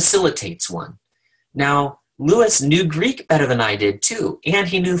least facilitates one. Now, Lewis knew Greek better than I did too, and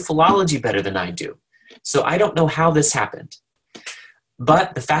he knew philology better than I do. So I don't know how this happened.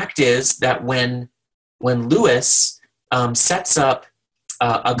 But the fact is that when Lewis sets up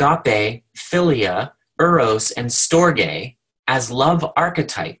agape, philia, eros, and storge as love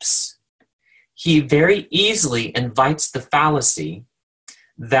archetypes, he very easily invites the fallacy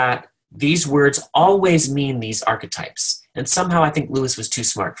that these words always mean these archetypes. And somehow I think Lewis was too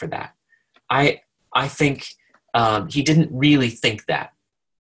smart for that. I think he didn't really think that.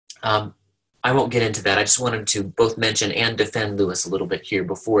 I won't get into that. I just wanted to both mention and defend Lewis a little bit here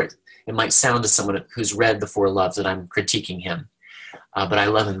before it might sound to someone who's read The Four Loves that I'm critiquing him. But I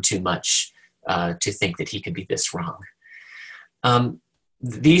love him too much to think that he could be this wrong.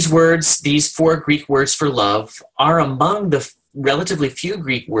 These words, these 4 Greek words for love, are among the relatively few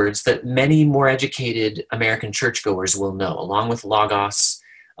Greek words that many more educated American churchgoers will know, along with logos,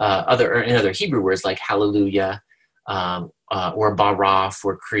 other Hebrew words like hallelujah, or baraf,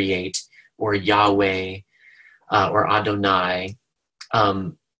 or create, or Yahweh, or Adonai.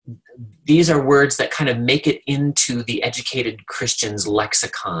 These are words that kind of make it into the educated Christian's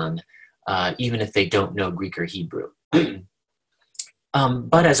lexicon, even if they don't know Greek or Hebrew.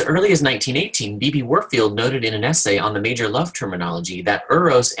 But as early as 1918, B.B. Warfield noted in an essay on the major love terminology that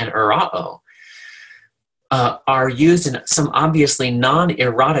eros and erao are used in some obviously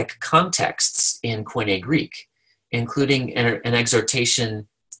non-erotic contexts in Koine Greek, including an exhortation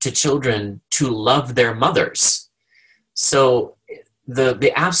to children to love their mothers. So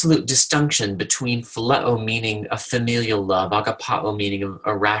the absolute distinction between phileo, meaning a familial love, agapao, meaning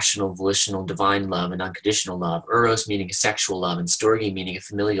a rational, volitional, divine love and unconditional love, eros, meaning a sexual love, and storge, meaning a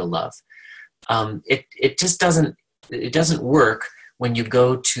familial love. It just doesn't work when you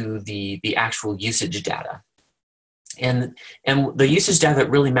go to the actual usage data. And the usage data that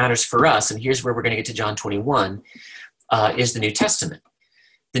really matters for us, and here's where we're going to get to John 21, is the New Testament.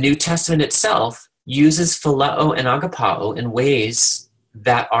 The New Testament itself uses phileo and agapao in ways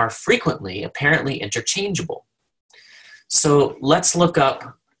that are frequently apparently interchangeable. So let's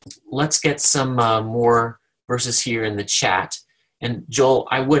get some more verses here in the chat. And Joel,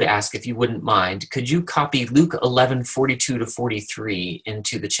 I would ask, if you wouldn't mind, could you copy Luke 11:42 to 43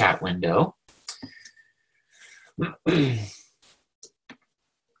 into the chat window?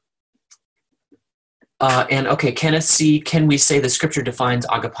 And okay, Kenneth C., can we say the scripture defines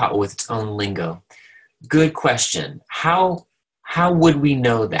agapao with its own lingo? Good question. How would we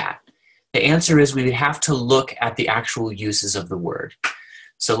know that? The answer is we would have to look at the actual uses of the word.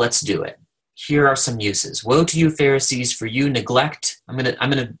 So let's do it. Here are some uses. Woe to you, Pharisees, for you neglect. I'm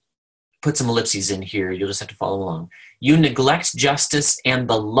gonna put some ellipses in here. You'll just have to follow along. You neglect justice and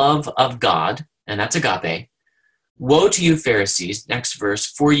the love of God, and that's agape. Woe to you, Pharisees, next verse,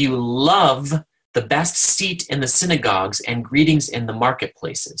 for you love the best seat in the synagogues and greetings in the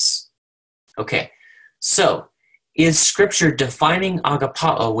marketplaces. Okay, so is Scripture defining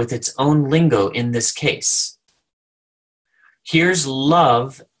agapao with its own lingo in this case? Here's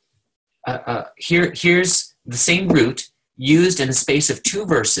love. Here's the same root used in the space of 2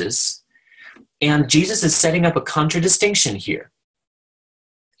 verses, and Jesus is setting up a contradistinction here.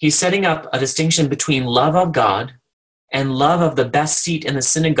 He's setting up a distinction between love of God and love of the best seat in the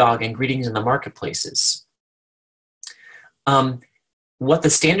synagogue and greetings in the marketplaces. What the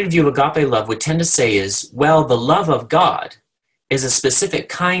standard view of agape love would tend to say is, well, the love of God is a specific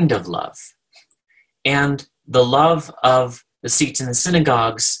kind of love. And the love of the seats in the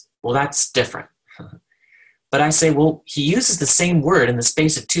synagogues, well, that's different. But I say, well, he uses the same word in the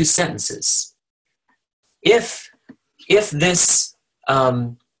space of 2 sentences. If this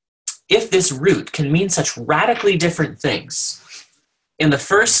root can mean such radically different things, in the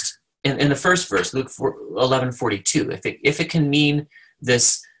first verse, Luke 11:42, if it can mean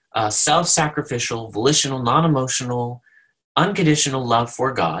this self-sacrificial, volitional, non-emotional, unconditional love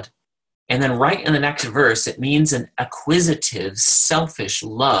for God. And then right in the next verse, it means an acquisitive, selfish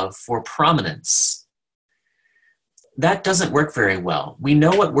love for prominence. That doesn't work very well. We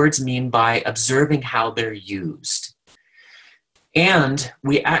know what words mean by observing how they're used. And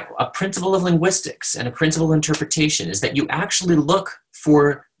a principle of linguistics and a principle of interpretation is that you actually look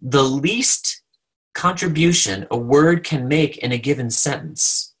for the least contribution a word can make in a given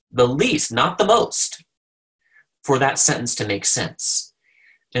sentence. The least, not the most, for that sentence to make sense.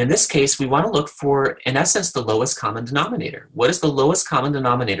 And in this case, we want to look for, in essence, the lowest common denominator. What is the lowest common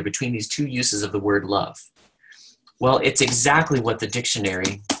denominator between these two uses of the word love? Well, it's exactly what the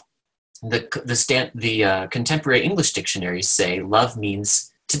dictionary, the contemporary English dictionaries say love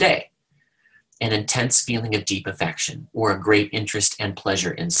means today. An intense feeling of deep affection or a great interest and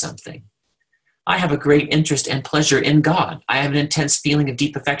pleasure in something. I have a great interest and pleasure in God. I have an intense feeling of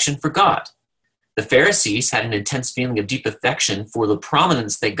deep affection for God. The Pharisees had an intense feeling of deep affection for the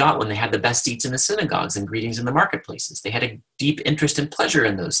prominence they got when they had the best seats in the synagogues and greetings in the marketplaces. They had a deep interest and pleasure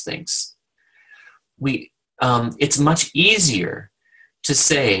in those things. It's much easier to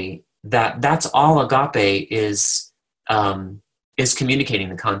say that that's all agape is communicating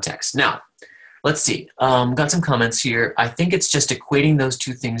the context. Now, let's see. Got some comments here. I think it's just equating those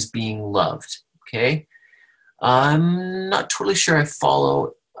two things being loved. Okay. I'm not totally sure I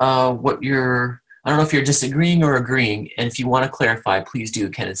follow I don't know if you're disagreeing or agreeing. And if you want to clarify, please do,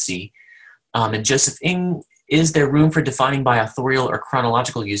 Kenneth C. And Joseph Ing, is there room for defining by authorial or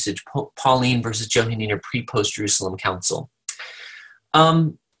chronological usage, Pauline versus Johannine or pre-post Jerusalem Council?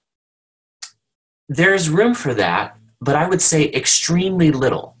 There's room for that, but I would say extremely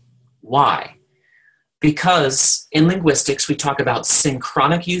little. Why? Because in linguistics, we talk about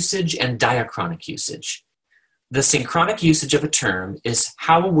synchronic usage and diachronic usage. The synchronic usage of a term is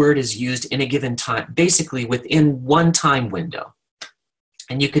how a word is used in a given time, basically within one time window.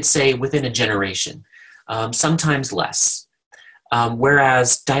 And you could say within a generation, sometimes less.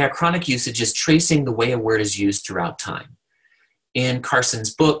 Whereas diachronic usage is tracing the way a word is used throughout time. In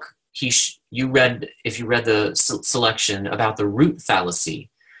Carson's book, if you read the selection about the root fallacy,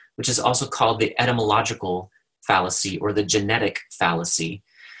 which is also called the etymological fallacy or the genetic fallacy.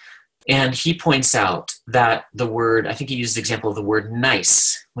 And he points out that the word, I think he used the example of the word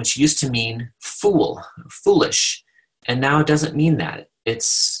nice, which used to mean fool, foolish. And now it doesn't mean that.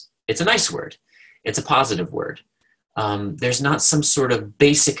 It's a nice word. It's a positive word. There's not some sort of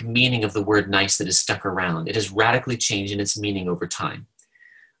basic meaning of the word nice that is stuck around. It has radically changed in its meaning over time.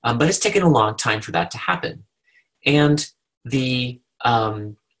 But it's taken a long time for that to happen. And the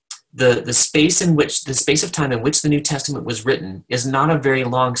space of time in which the New Testament was written is not a very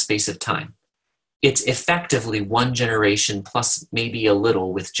long space of time. It's effectively one generation plus maybe a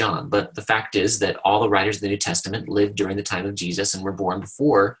little with John. But the fact is that all the writers of the New Testament lived during the time of Jesus and were born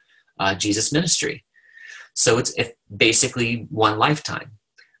before Jesus' ministry. So it's basically one lifetime.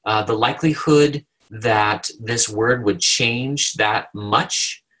 The likelihood that this word would change that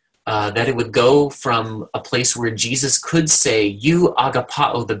much, that it would go from a place where Jesus could say, you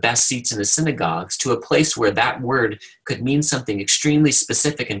agapao, the best seats in the synagogues, to a place where that word could mean something extremely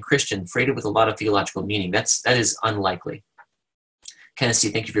specific and Christian, freighted with a lot of theological meaning. That is unlikely. Kenneth C.,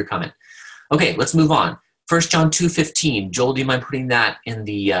 thank you for your comment. Okay, let's move on. 1 John 2:15. Joel, do you mind putting that in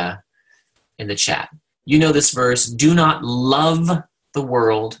the chat? You know this verse, do not love the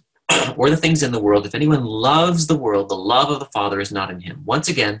world or the things in the world. If anyone loves the world, the love of the Father is not in him. Once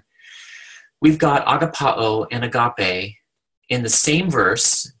again, we've got agapao and agape in the same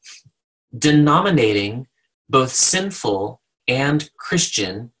verse, denominating both sinful and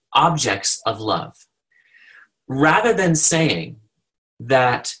Christian objects of love. Rather than saying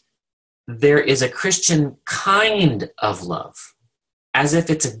that there is a Christian kind of love, as if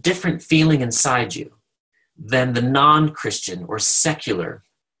it's a different feeling inside you than the non-Christian or secular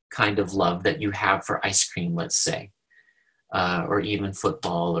kind of love that you have for ice cream, let's say, or even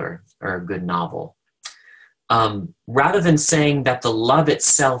football or a good novel. Rather than saying that the love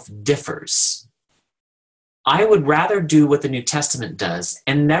itself differs, I would rather do what the New Testament does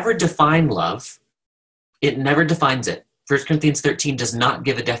and never define love. It never defines it. 1 Corinthians 13 does not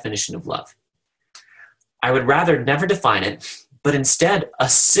give a definition of love. I would rather never define it, but instead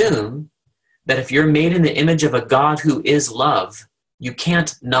assume that if you're made in the image of a God who is love, you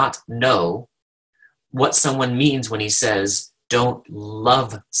can't not know what someone means when he says, don't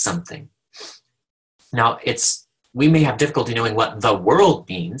love something. Now, we may have difficulty knowing what the world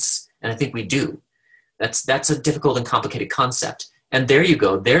means, and I think we do. That's a difficult and complicated concept. And there you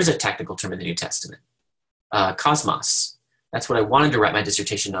go. There's a technical term in the New Testament. Cosmos. That's what I wanted to write my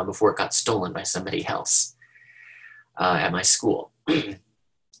dissertation on before it got stolen by somebody else. at my school.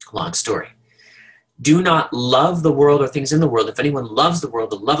 Long story. Do not love the world or things in the world. If anyone loves the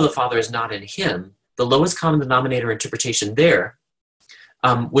world, the love of the Father is not in him. The lowest common denominator interpretation there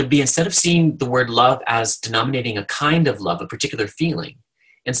would be, instead of seeing the word love as denominating a kind of love, a particular feeling,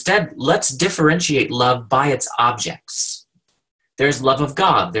 instead, let's differentiate love by its objects. There's love of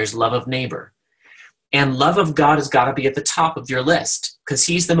God, there's love of neighbor. And love of God has got to be at the top of your list because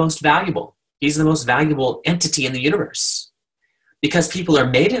he's the most valuable. He's the most valuable entity in the universe. Because people are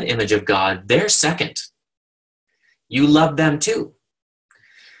made in the image of God, they're second. You love them too.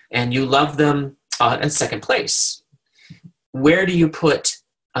 And you love them in second place. Where do you put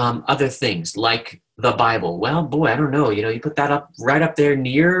other things like the Bible? Well, boy, I don't know. You put that up right up there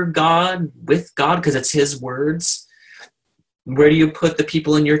near God, with God, because it's his words. Where do you put the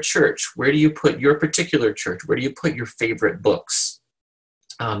people in your church? Where do you put your particular church? Where do you put your favorite books?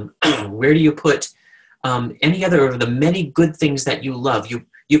 Where do you put any other of the many good things that you love?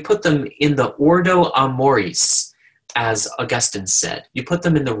 You put them in the ordo amoris, as Augustine said. You put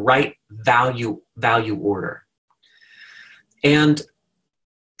them in the right value order. And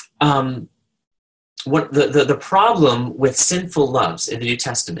what the problem with sinful loves in the New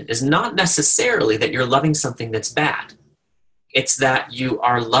Testament is not necessarily that you're loving something that's bad. It's that you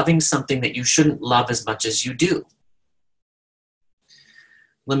are loving something that you shouldn't love as much as you do.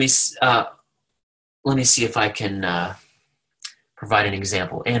 Let me see if I can provide an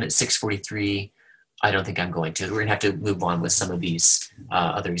example. And at 6:43, I don't think I'm going to. We're going to have to move on with some of these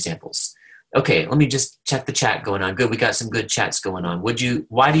other examples. Okay, let me just check the chat going on. Good, we got some good chats going on. Why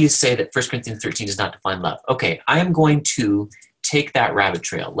do you say that 1 Corinthians 13 does not define love? Okay, I am going to take that rabbit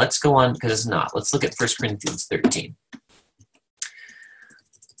trail. Let's go on, because it's not. Let's look at 1 Corinthians 13.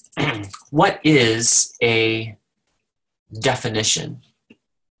 What is a definition?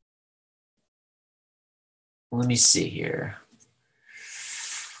 Let me see here.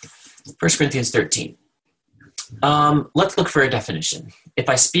 1 Corinthians 13. Let's look for a definition. If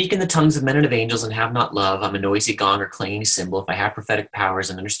I speak in the tongues of men and of angels and have not love, I'm a noisy gong or clanging cymbal. If I have prophetic powers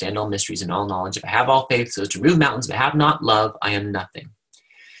and understand all mysteries and all knowledge, if I have all faith so as to remove mountains, if I have not love, I am nothing.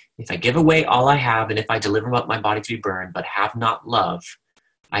 If I give away all I have, and if I deliver up my body to be burned, but have not love,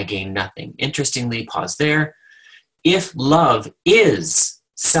 I gain nothing. Interestingly, pause there. If love is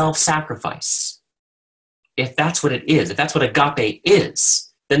self-sacrifice, if that's what it is, if that's what agape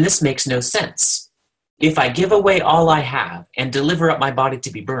is, then this makes no sense. If I give away all I have and deliver up my body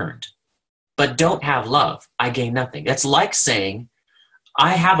to be burned, but don't have love, I gain nothing. That's like saying,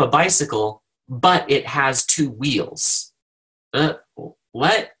 I have a bicycle, but it has two wheels.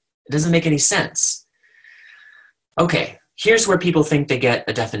 What? It doesn't make any sense. Okay, here's where people think they get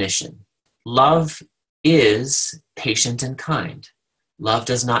a definition. Love is patient and kind. Love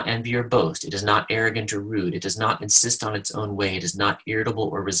does not envy or boast. It is not arrogant or rude. It does not insist on its own way. It is not irritable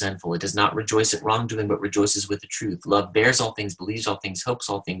or resentful. It does not rejoice at wrongdoing, but rejoices with the truth. Love bears all things, believes all things, hopes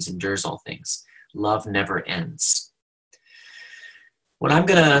all things, endures all things. Love never ends. What I'm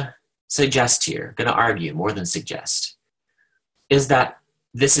going to suggest here, going to argue more than suggest, is that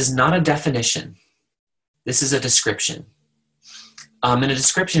this is not a definition. This is a description. And a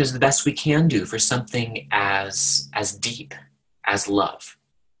description is the best we can do for something as deep as love.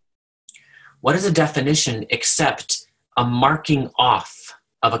 What is a definition except a marking off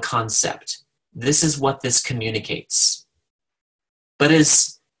of a concept? This is what this communicates. But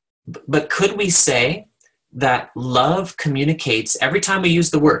could we say that love communicates every time we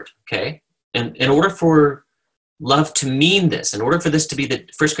use the word, okay? And in order for love to mean this, in order for this to be the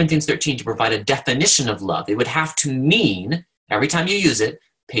 1 Corinthians 13 to provide a definition of love, it would have to mean, every time you use it,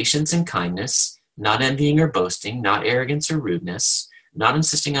 patience and kindness, not envying or boasting, not arrogance or rudeness, not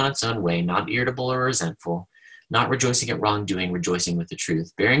insisting on its own way, not irritable or resentful, not rejoicing at wrongdoing, rejoicing with the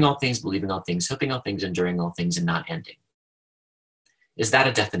truth, bearing all things, believing all things, hoping all things, enduring all things, and not ending. Is that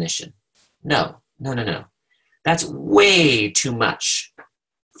a definition? No. That's way too much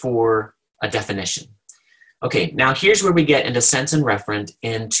for a definition. Okay, now here's where we get into sense and referent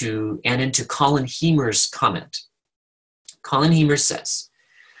into Colin Hemer's comment. Colin Hemer says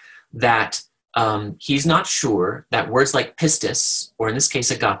that he's not sure that words like pistis, or in this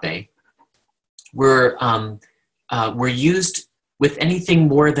case agape, were used with anything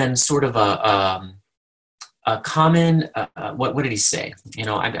more than sort of a common, what did he say?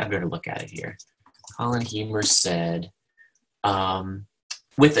 I better look at it here. Colin Hemer said,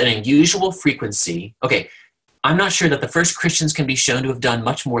 with an unusual frequency. Okay, I'm not sure that the first Christians can be shown to have done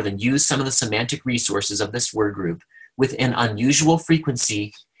much more than use some of the semantic resources of this word group with an unusual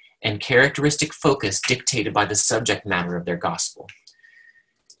frequency and characteristic focus dictated by the subject matter of their gospel.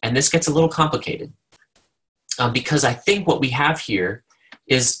 And this gets a little complicated. because I think what we have here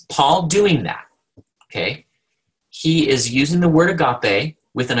is Paul doing that, okay? He is using the word agape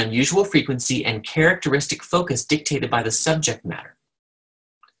with an unusual frequency and characteristic focus dictated by the subject matter.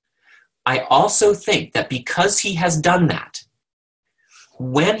 I also think that because he has done that,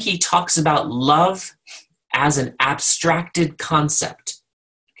 when he talks about love as an abstracted concept,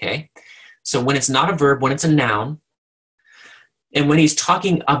 okay? So when it's not a verb, when it's a noun, and when he's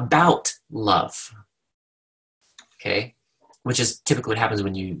talking about love, okay, which is typically what happens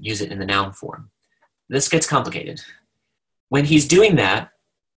when you use it in the noun form. This gets complicated. When he's doing that,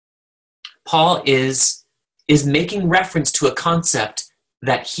 Paul is making reference to a concept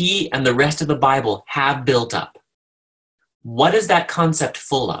that he and the rest of the Bible have built up. What is that concept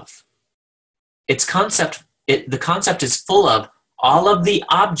full of? The concept is full of all of the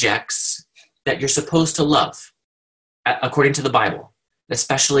objects that you're supposed to love, according to the Bible,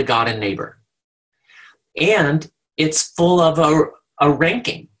 especially God and neighbor. And it's full of a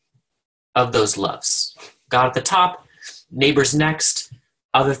ranking of those loves. God at the top, neighbors next,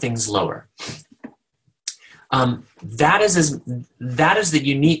 other things lower. That is the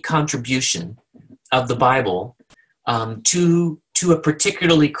unique contribution of the Bible to a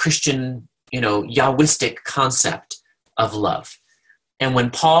particularly Christian, Yahwistic concept of love. And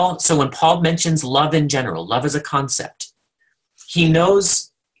when Paul mentions love in general, love as a concept, he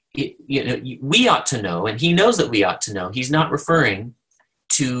knows, we ought to know, and he knows that we ought to know, he's not referring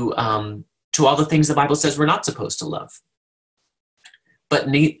to all the things the Bible says we're not supposed to love. But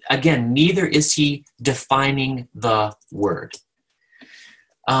neither is he defining the word.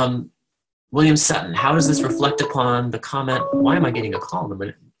 William Sutton, how does this reflect upon the comment, why am I getting a call in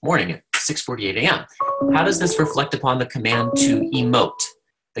the morning at 6:48 a.m.? How does this reflect upon the command to emote?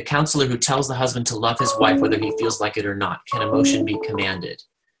 The counselor who tells the husband to love his wife whether he feels like it or not. Can emotion be commanded?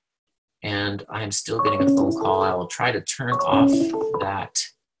 And I am still getting a phone call. I will try to turn off that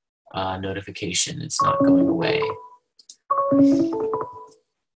notification. It's not going away.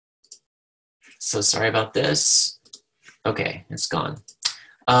 So sorry about this. Okay, it's gone.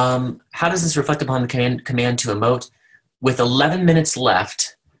 How does this reflect upon the command to emote? With 11 minutes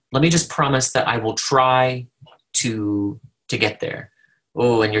left, let me just promise that I will try to get there.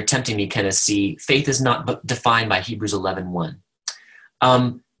 Oh, and you're tempting me, Kenneth. See, faith is not defined by Hebrews 11:1.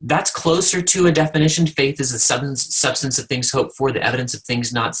 That's closer to a definition. Faith is the substance of things hoped for, the evidence of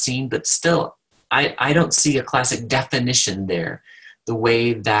things not seen. But still, I don't see a classic definition there, the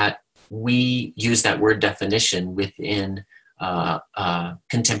way that we use that word definition within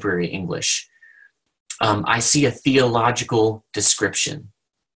contemporary English. I see a theological description.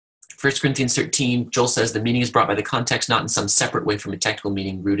 1 Corinthians 13, Joel says the meaning is brought by the context, not in some separate way from a technical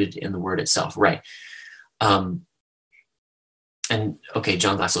meaning rooted in the word itself. Right. And okay,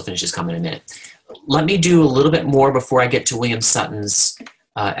 John Glass will finish his comment in a minute. Let me do a little bit more before I get to William Sutton's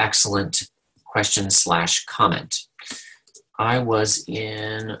excellent question/comment. I was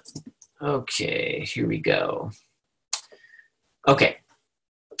in, okay, here we go. Okay,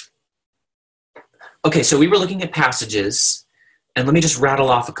 so we were looking at passages, and let me just rattle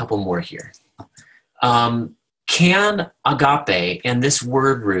off a couple more here. Can agape and this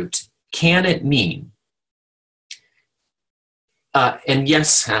word root, can it mean, and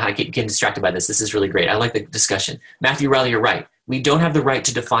yes, I get getting distracted by this. This is really great. I like the discussion. Matthew Riley, you're right. We don't have the right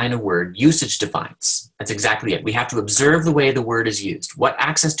to define a word. Usage defines. That's exactly it. We have to observe the way the word is used. What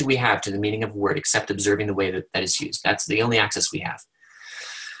access do we have to the meaning of a word except observing the way that is used? That's the only access we have.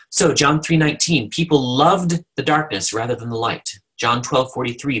 So John 3:19, people loved the darkness rather than the light. John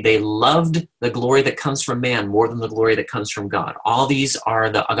 12:43, they loved the glory that comes from man more than the glory that comes from God. All these are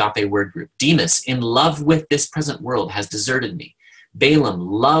the agape word group. Demas, in love with this present world, has deserted me. Balaam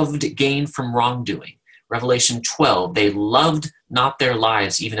loved gain from wrongdoing. Revelation 12, they loved not their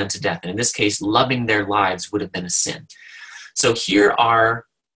lives even unto death. And in this case, loving their lives would have been a sin. So here are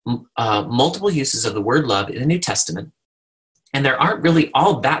multiple uses of the word love in the New Testament. And there aren't really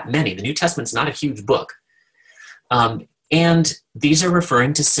all that many. The New Testament's not a huge book. And these are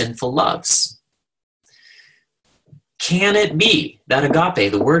referring to sinful loves. Can it be that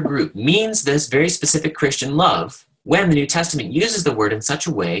agape, the word group, means this very specific Christian love when the New Testament uses the word in such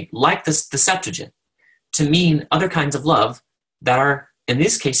a way, like the Septuagint, to mean other kinds of love that are, in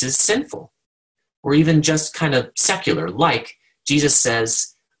these cases, sinful, or even just kind of secular, like Jesus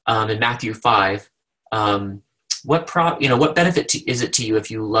says in Matthew 5, what benefit is it to you if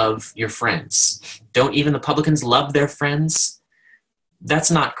you love your friends? Don't even the publicans love their friends?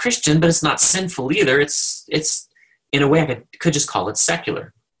 That's not Christian, but it's not sinful either. It's in a way I could just call it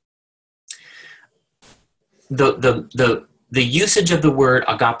secular. The the usage of the word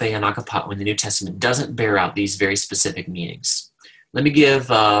agape and agapao in the New Testament doesn't bear out these very specific meanings. Let me give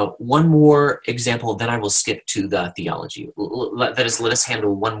one more example, then I will skip to the theology. Let us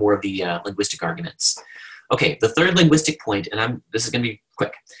handle one more of the linguistic arguments. Okay, the third linguistic point, and this is going to be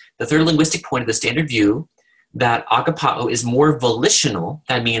quick. The third linguistic point of the standard view that agapao is more volitional,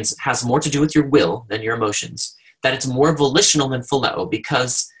 that means has more to do with your will than your emotions, that it's more volitional than phileo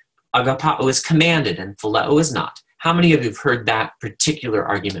because agapao is commanded and phileo is not. How many of you have heard that particular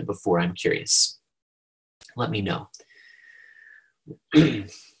argument before? I'm curious. Let me know.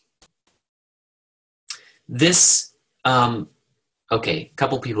 This, okay, a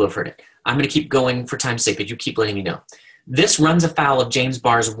couple people have heard it. I'm going to keep going for time's sake, but you keep letting me know. This runs afoul of James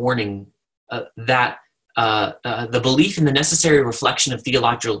Barr's warning that the belief in the necessary reflection of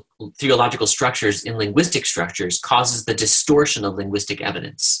theological structures in linguistic structures causes the distortion of linguistic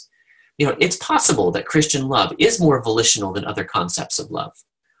evidence. You know, it's possible that Christian love is more volitional than other concepts of love.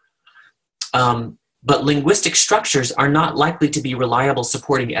 But linguistic structures are not likely to be reliable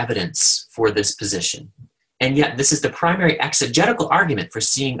supporting evidence for this position. And yet this is the primary exegetical argument for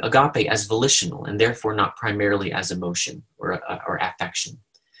seeing agape as volitional and therefore not primarily as emotion or affection.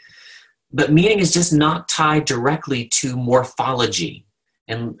 But meaning is just not tied directly to morphology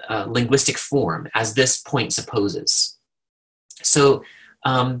and linguistic form, as this point supposes. So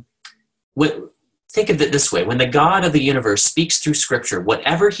think of it this way. When the God of the universe speaks through Scripture,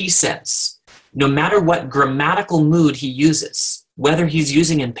 whatever he says, no matter what grammatical mood he uses, whether he's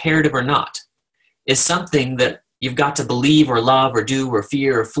using imperative or not, is something that you've got to believe or love or do or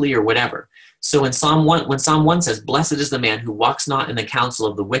fear or flee or whatever. So in Psalm 1, when Psalm 1 says, "Blessed is the man who walks not in the counsel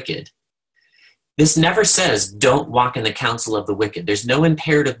of the wicked," this never says, don't walk in the counsel of the wicked. There's no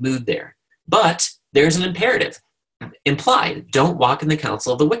imperative mood there. But there's an imperative implied. Don't walk in the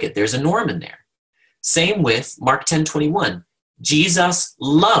counsel of the wicked. There's a norm in there. Same with Mark 10:21. Jesus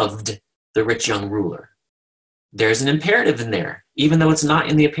loved the rich young ruler. There's an imperative in there, even though it's not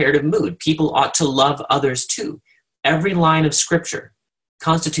in the imperative mood. People ought to love others too. Every line of Scripture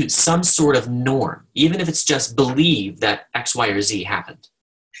constitutes some sort of norm, even if it's just believe that X, Y, or Z happened.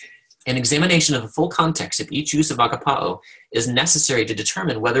 An examination of the full context of each use of agapao is necessary to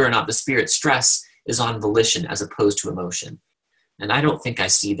determine whether or not the Spirit's stress is on volition as opposed to emotion. And I don't think I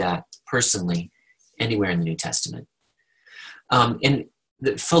see that personally anywhere in the New Testament. And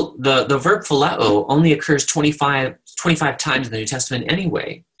the verb phileo only occurs 25 times in the New Testament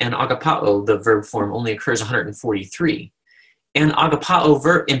anyway, and agapao, the verb form, only occurs 143. And agapao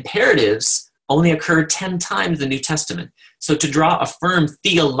verb imperatives only occur 10 times in the New Testament. So to draw a firm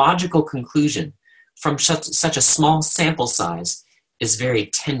theological conclusion from such a small sample size is very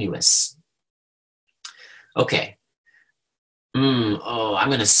tenuous. Okay. I'm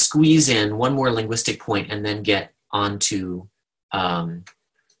going to squeeze in one more linguistic point and then get onto some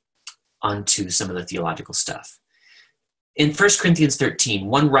of the theological stuff. In 1 Corinthians 13,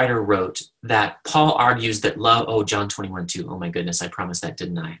 one writer wrote that Paul argues that love, John 21:2. Oh my goodness, I promised that,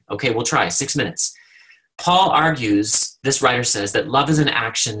 didn't I? Okay, we'll try, 6 minutes. Paul argues, this writer says, that love is an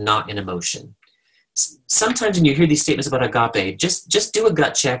action, not an emotion. Sometimes when you hear these statements about agape, just do a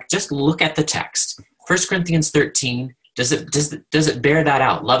gut check, just look at the text. 1 Corinthians 13, does it bear that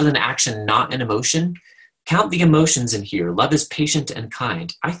out? Love is an action, not an emotion. Count the emotions in here. Love is patient and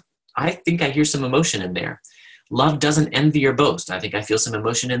kind. I think I hear some emotion in there. Love doesn't envy or boast. I think I feel some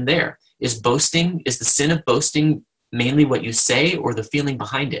emotion in there. Is the sin of boasting mainly what you say or the feeling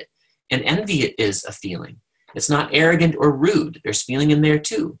behind it? And envy is a feeling. It's not arrogant or rude. There's feeling in there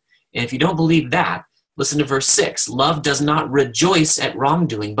too. And if you don't believe that, listen to verse 6. Love does not rejoice at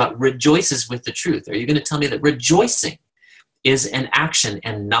wrongdoing, but rejoices with the truth. Are you going to tell me that rejoicing is an action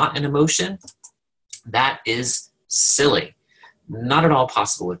and not an emotion? That is silly. Not at all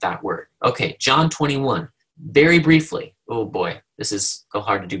possible with that word. Okay, John 21. Very briefly. Oh boy, this is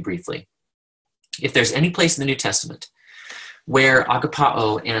hard to do briefly. If there's any place in the New Testament where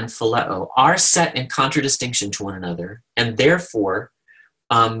agapao and phileo are set in contradistinction to one another, and therefore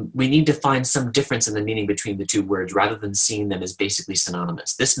we need to find some difference in the meaning between the two words rather than seeing them as basically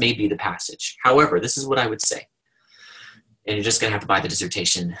synonymous. This may be the passage. However, this is what I would say. And you're just going to have to buy the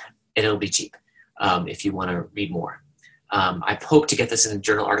dissertation, and it'll be cheap if you want to read more. I hope to get this in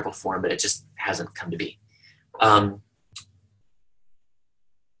journal article form, but it just hasn't come to be.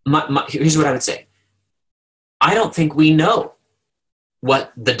 Here's what I would say. I don't think we know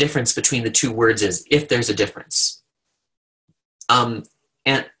what the difference between the two words is, if there's a difference. And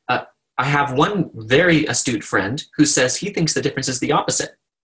I have one very astute friend who says he thinks the difference is the opposite.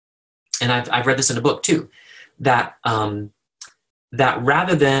 And I've read this in a book too, that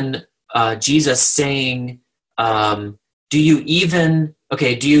rather than Jesus saying, do you even,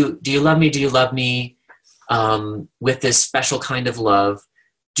 okay, do you love me? Do you love me with this special kind of love?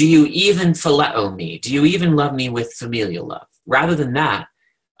 Do you even phileo me? Do you even love me with familial love? Rather than that,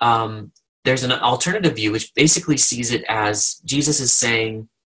 there's an alternative view which basically sees it as Jesus is saying,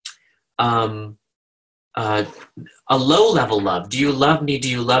 a low-level love. Do you love me? Do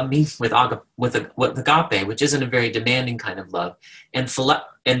you love me with agape, which isn't a very demanding kind of love, and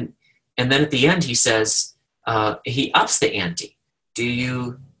then at the end he says, he ups the ante. Do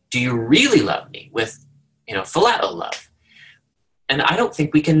you really love me with, phileo love? And I don't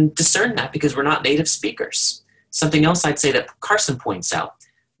think we can discern that because we're not native speakers. Something else I'd say that Carson points out: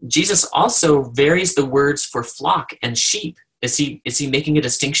 Jesus also varies the words for flock and sheep. Is he making a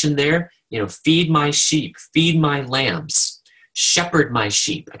distinction there? Feed my sheep, feed my lambs, shepherd my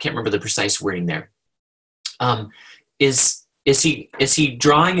sheep. I can't remember the precise wording there. Is he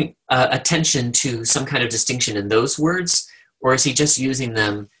drawing attention to some kind of distinction in those words, or is he just using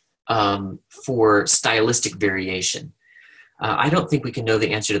them for stylistic variation? I don't think we can know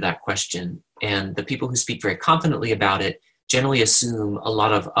the answer to that question, and the people who speak very confidently about it generally assume a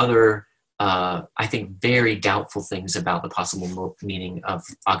lot of other, I think, very doubtful things about the possible meaning of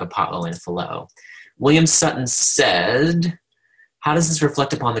agapao and phileo. William Sutton said, how does this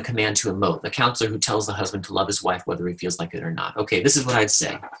reflect upon the command to emote? The counselor who tells the husband to love his wife whether he feels like it or not. Okay, this is what I'd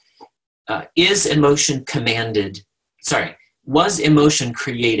say. Was emotion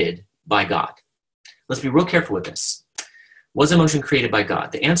created by God? Let's be real careful with this. Was emotion created by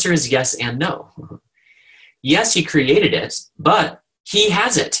God? The answer is yes and no. Yes, he created it, but he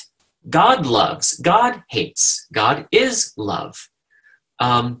has it. God loves. God hates. God is love.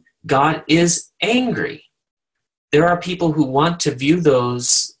 God is angry. There are people who want to view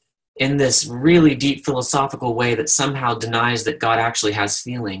those in this really deep philosophical way that somehow denies that God actually has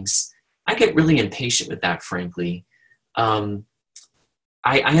feelings. I get really impatient with that, frankly. I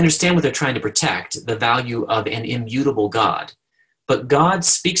understand what they're trying to protect, the value of an immutable God. But God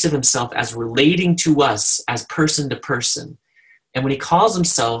speaks of himself as relating to us as person to person. And when he calls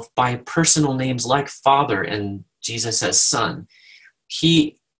himself by personal names like Father and Jesus as Son,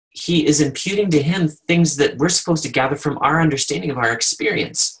 he is imputing to him things that we're supposed to gather from our understanding of our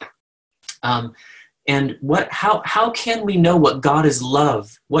experience. And how can we know what God is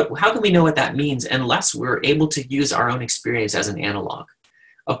love? How can we know what that means unless we're able to use our own experience as an analog?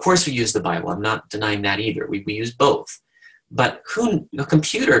 Of course we use the Bible. I'm not denying that either. We use both. But a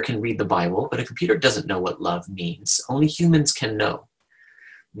computer can read the Bible, but a computer doesn't know what love means. Only humans can know.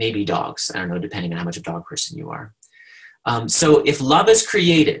 Maybe dogs. I don't know, depending on how much of a dog person you are. So if love is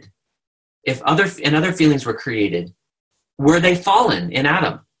created, if other feelings were created, were they fallen in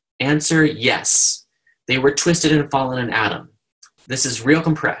Adam? Answer, yes. They were twisted and fallen in Adam. This is real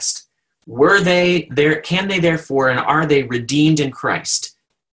compressed. Were they there? Can they therefore, and are they redeemed in Christ?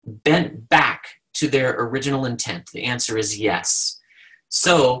 Bent back to their original intent? The answer is yes.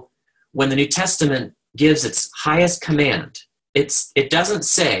 So when the New Testament gives its highest command, it doesn't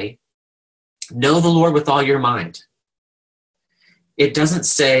say, know the Lord with all your mind. It doesn't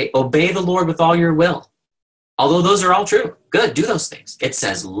say, obey the Lord with all your will. Although those are all true. Good, do those things. It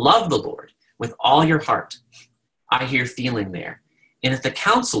says, love the Lord with all your heart. I hear feeling there. And if the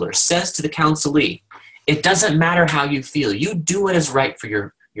counselor says to the counselee, it doesn't matter how you feel, you do what is right for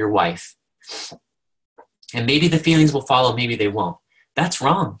your wife. And maybe the feelings will follow, maybe they won't. That's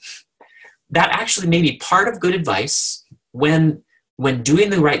wrong. That actually may be part of good advice when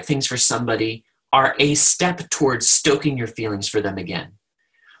doing the right things for somebody are a step towards stoking your feelings for them again.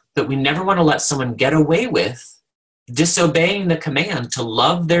 But we never want to let someone get away with disobeying the command to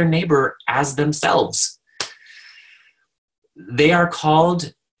love their neighbor as themselves. They are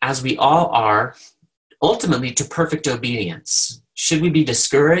called, as we all are, ultimately to perfect obedience. Should we be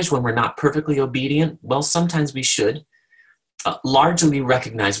discouraged when we're not perfectly obedient? Well, sometimes we should. Largely we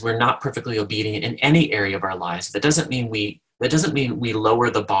recognize we're not perfectly obedient in any area of our lives. That doesn't mean we lower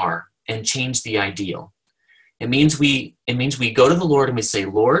the bar and change the ideal. It means we go to the Lord and we say,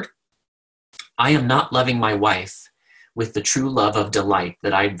 Lord, I am not loving my wife with the true love of delight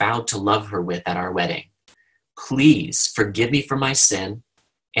that I vowed to love her with at our wedding. Please forgive me for my sin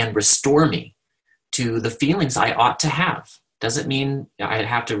and restore me to the feelings I ought to have. Doesn't mean I'd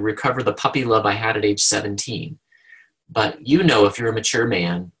have to recover the puppy love I had at age 17. But if you're a mature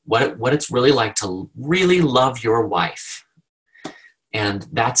man, what it's really like to really love your wife. And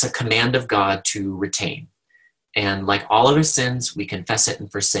that's a command of God to retain. And like all other sins, we confess it and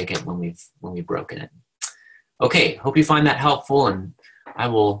forsake it when we've broken it. Okay, hope you find that helpful, and I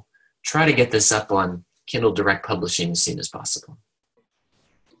will try to get this up on Kindle Direct Publishing as soon as possible.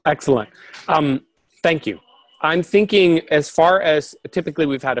 Excellent. Thank you. I'm thinking, as far as typically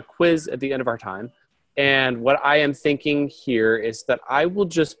we've had a quiz at the end of our time. And what I am thinking here is that I will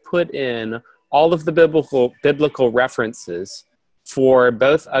just put in all of the biblical references for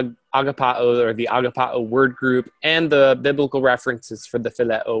both agapao, or the agapao word group, and the biblical references for the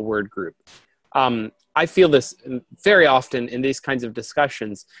phileo word group. I feel this very often in these kinds of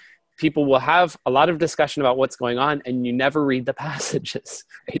discussions. People will have a lot of discussion about what's going on, and you never read the passages,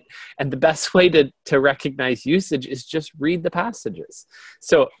 right? And the best way to recognize usage is just read the passages.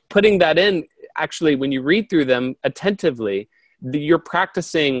 So putting that in, actually, when you read through them attentively, you're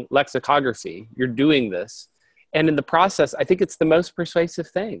practicing lexicography. You're doing this. And in the process, I think it's the most persuasive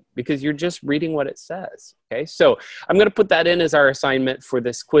thing, because you're just reading what it says. Okay, so I'm going to put that in as our assignment for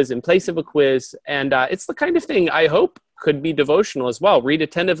this quiz in place of a quiz. And it's the kind of thing I hope could be devotional as well. Read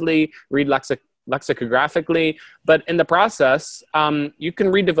attentively, read lexicographically, but in the process, you can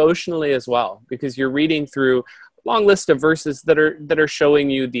read devotionally as well, because you're reading through a long list of verses that are showing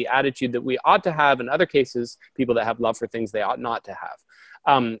you the attitude that we ought to have. In other cases, people that have love for things they ought not to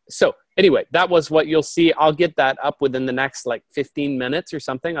have. So anyway, that was what you'll see. I'll get that up within the next 15 minutes or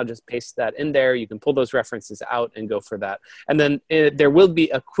something. I'll just paste that in there. You can pull those references out and go for that. And then there will be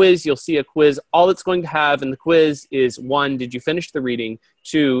a quiz. You'll see a quiz. All it's going to have in the quiz is 1, did you finish the reading?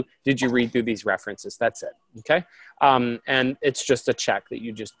 2, did you read through these references? That's it. Okay. And it's just a check that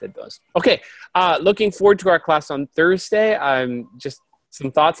you just did those. Okay. Looking forward to our class on Thursday. Some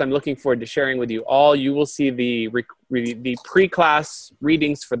thoughts I'm looking forward to sharing with you all. You will see the pre-class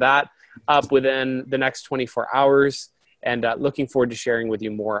readings for that up within the next 24 hours, and looking forward to sharing with you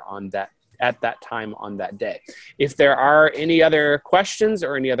more on that at that time on that day. If there are any other questions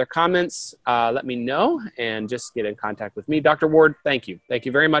or any other comments, let me know and just get in contact with me. Dr. Ward, thank you. Thank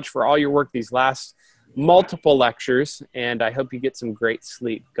you very much for all your work these last multiple lectures, and I hope you get some great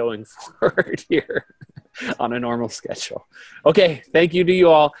sleep going forward here on a normal schedule. Okay, thank you to you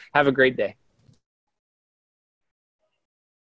all. Have a great day.